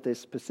gospel with a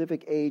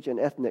specific age and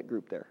ethnic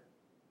group there.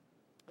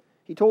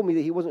 He told me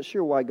that he wasn't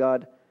sure why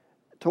God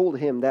told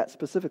him that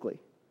specifically.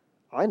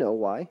 I know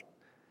why.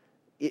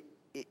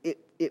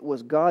 It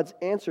was God's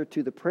answer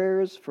to the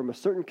prayers from a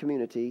certain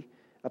community.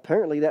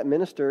 Apparently that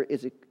minister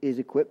is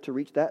equipped to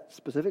reach that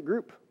specific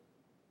group.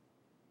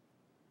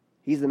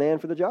 He's the man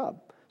for the job.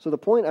 So the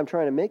point I'm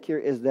trying to make here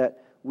is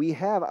that we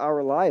have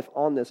our life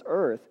on this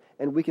earth,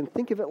 and we can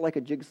think of it like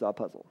a jigsaw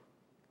puzzle.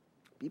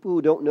 People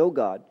who don't know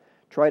God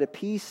try to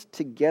piece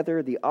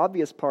together the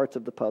obvious parts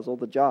of the puzzle,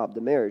 the job,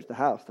 the marriage, the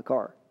house, the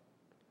car.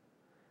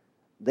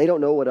 They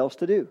don't know what else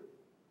to do.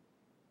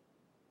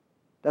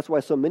 That's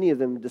why so many of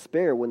them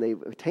despair when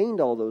they've attained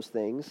all those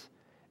things,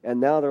 and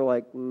now they're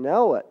like,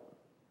 now what?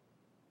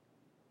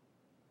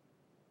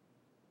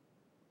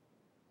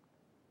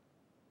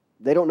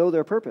 They don't know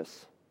their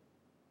purpose.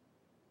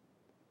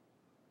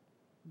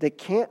 They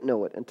can't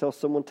know it until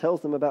someone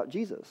tells them about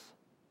Jesus.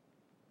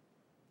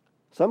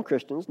 Some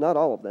Christians, not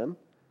all of them,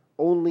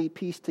 only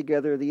piece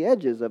together the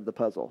edges of the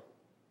puzzle.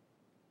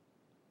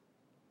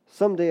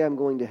 Someday I'm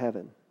going to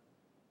heaven.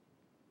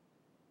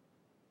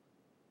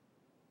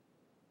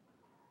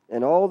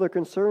 And all they're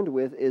concerned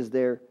with is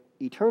their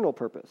eternal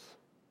purpose.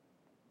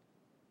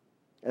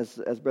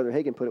 As Brother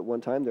Hagin put it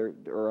one time,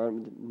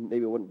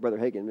 maybe it wasn't Brother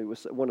Hagin, maybe it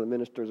was one of the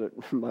ministers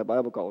at my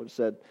Bible college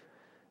said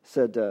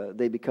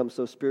they become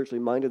so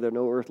spiritually minded they're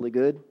no earthly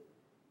good.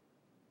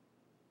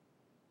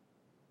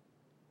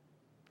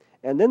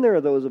 And then there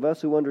are those of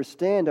us who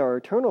understand our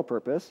eternal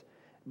purpose,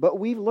 but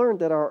we've learned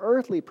that our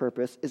earthly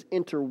purpose is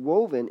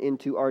interwoven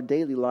into our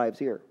daily lives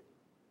here.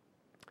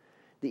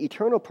 The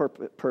eternal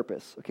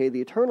purpose,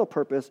 the eternal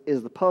purpose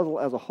is the puzzle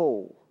as a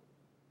whole.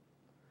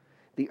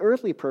 The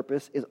earthly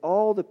purpose is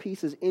all the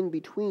pieces in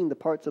between the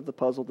parts of the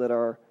puzzle that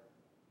are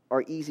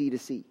easy to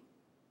see.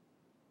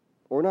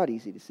 or not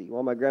easy to see.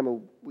 While my grandma,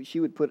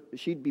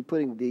 she'd be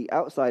putting the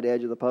outside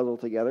edge of the puzzle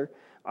together.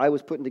 I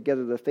was putting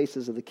together the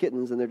faces of the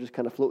kittens, and they're just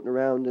kind of floating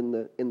around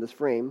in this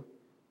frame,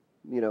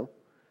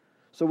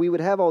 So we would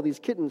have all these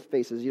kitten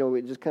faces,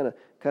 just kind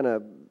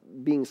of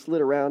being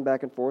slid around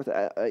back and forth,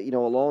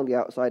 along the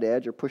outside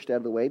edge or pushed out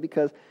of the way,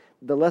 because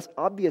the less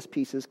obvious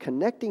pieces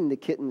connecting the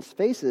kittens'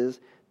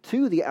 faces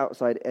to the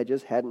outside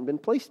edges hadn't been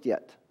placed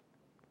yet.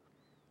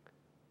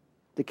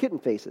 The kitten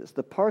faces,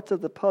 the parts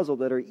of the puzzle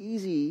that are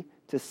easy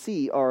to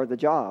see, are the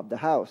job, the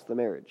house, the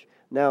marriage.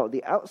 Now,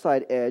 the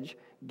outside edge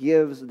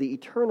gives the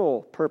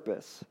eternal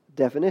purpose,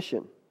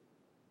 definition.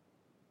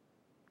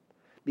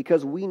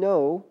 Because we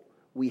know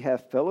we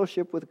have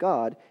fellowship with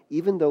God,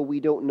 even though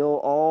we don't know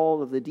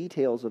all of the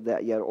details of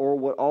that yet, or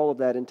what all of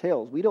that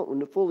entails. We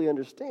don't fully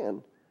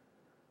understand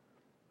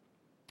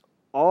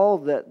all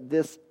that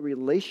this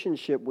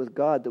relationship with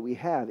God that we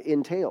have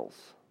entails.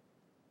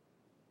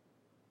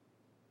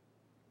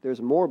 There's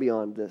more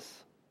beyond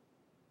this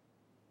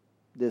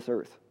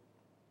earth,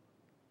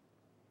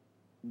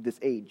 this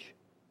age.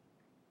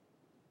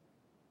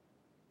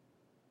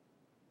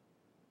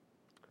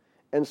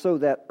 And so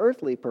that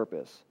earthly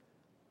purpose,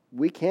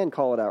 we can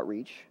call it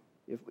outreach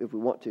if we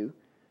want to,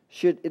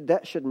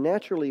 that should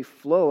naturally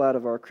flow out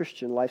of our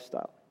Christian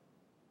lifestyle.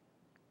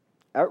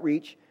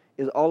 Outreach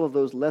is all of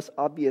those less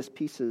obvious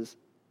pieces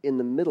in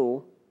the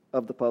middle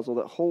of the puzzle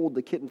that hold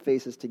the kitten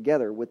faces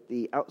together with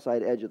the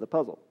outside edge of the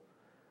puzzle.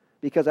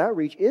 Because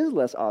outreach is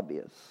less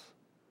obvious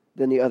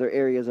than the other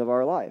areas of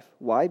our life.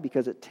 Why?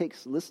 Because it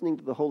takes listening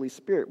to the Holy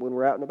Spirit when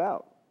we're out and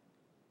about.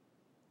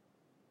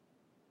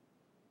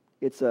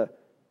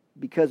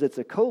 Because it's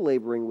a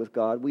co-laboring with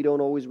God, we don't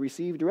always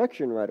receive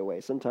direction right away.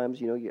 Sometimes,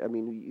 who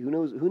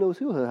knows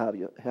who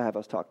he'll have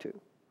us talk to?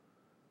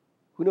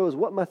 Who knows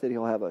what method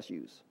he'll have us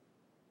use?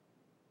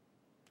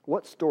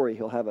 What story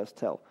he'll have us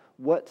tell?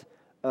 What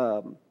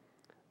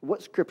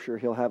scripture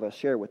he'll have us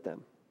share with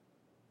them?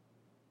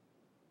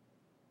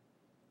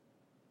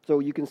 So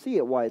you can see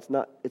why it's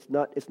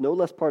no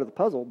less part of the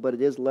puzzle, but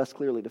it is less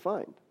clearly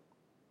defined.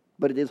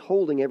 But it is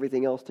holding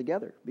everything else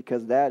together,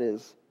 because that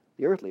is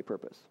the earthly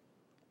purpose.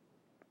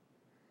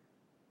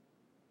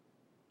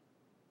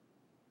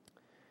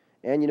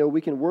 And, we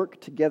can work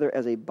together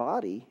as a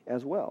body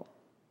as well,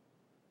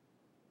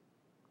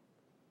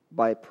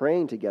 by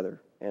praying together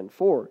and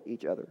for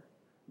each other,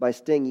 by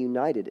staying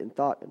united in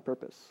thought and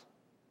purpose.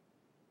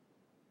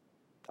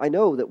 I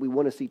know that we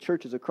want to see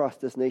churches across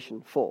this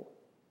nation full.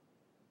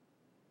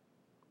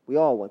 We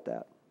all want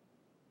that.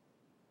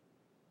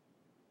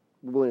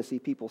 We want to see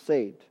people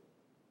saved,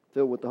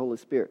 filled with the Holy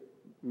Spirit,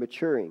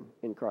 maturing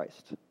in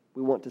Christ.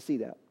 We want to see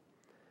that.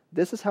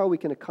 This is how we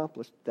can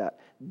accomplish that.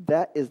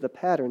 That is the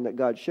pattern that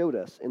God showed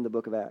us in the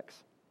book of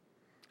Acts.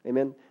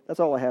 Amen? That's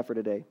all I have for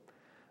today.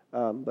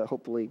 But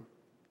hopefully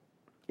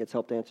it's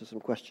helped answer some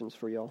questions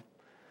for y'all.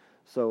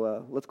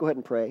 So let's go ahead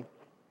and pray.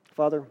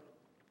 Father,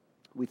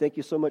 we thank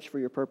you so much for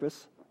your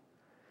purpose.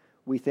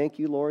 We thank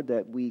you, Lord,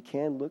 that we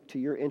can look to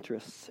your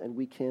interests and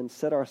we can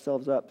set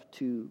ourselves up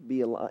to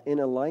be in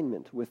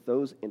alignment with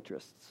those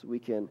interests. We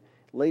can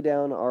lay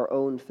down our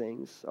own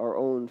things, our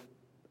own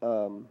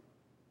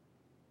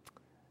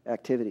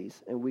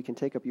activities, and we can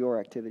take up your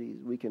activities.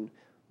 We can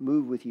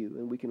move with you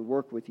and we can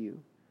work with you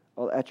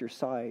at your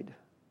side,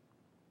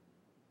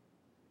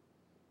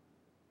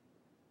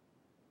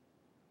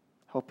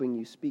 helping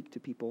you speak to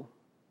people.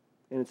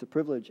 And it's a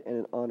privilege and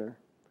an honor.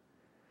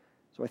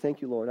 So I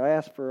thank you, Lord. I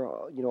ask for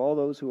all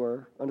those who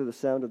are under the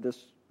sound of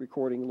this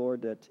recording,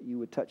 Lord, that you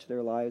would touch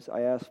their lives.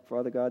 I ask,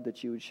 Father God,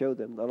 that you would show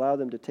them, allow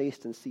them to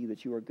taste and see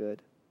that you are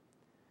good.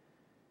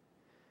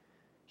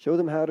 Show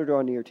them how to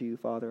draw near to you,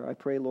 Father. I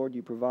pray, Lord,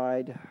 you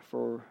provide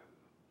for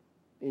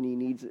any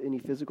needs, any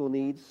physical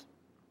needs,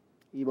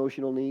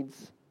 emotional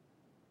needs,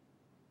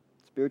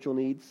 spiritual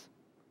needs,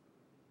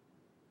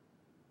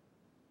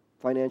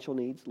 financial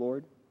needs,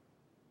 Lord,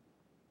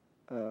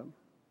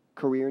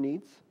 career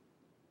needs,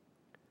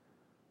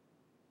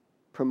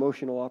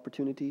 promotional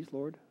opportunities,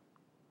 Lord.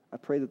 I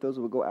pray that those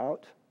will go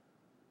out,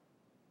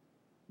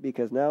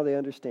 because now they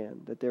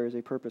understand that there is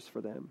a purpose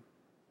for them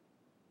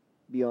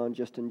beyond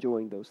just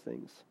enjoying those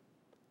things.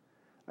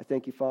 I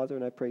thank you, Father,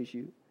 and I praise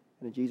you.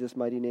 And in Jesus'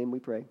 mighty name we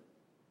pray.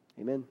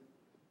 Amen.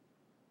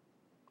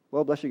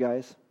 Well, bless you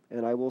guys,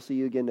 and I will see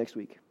you again next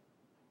week.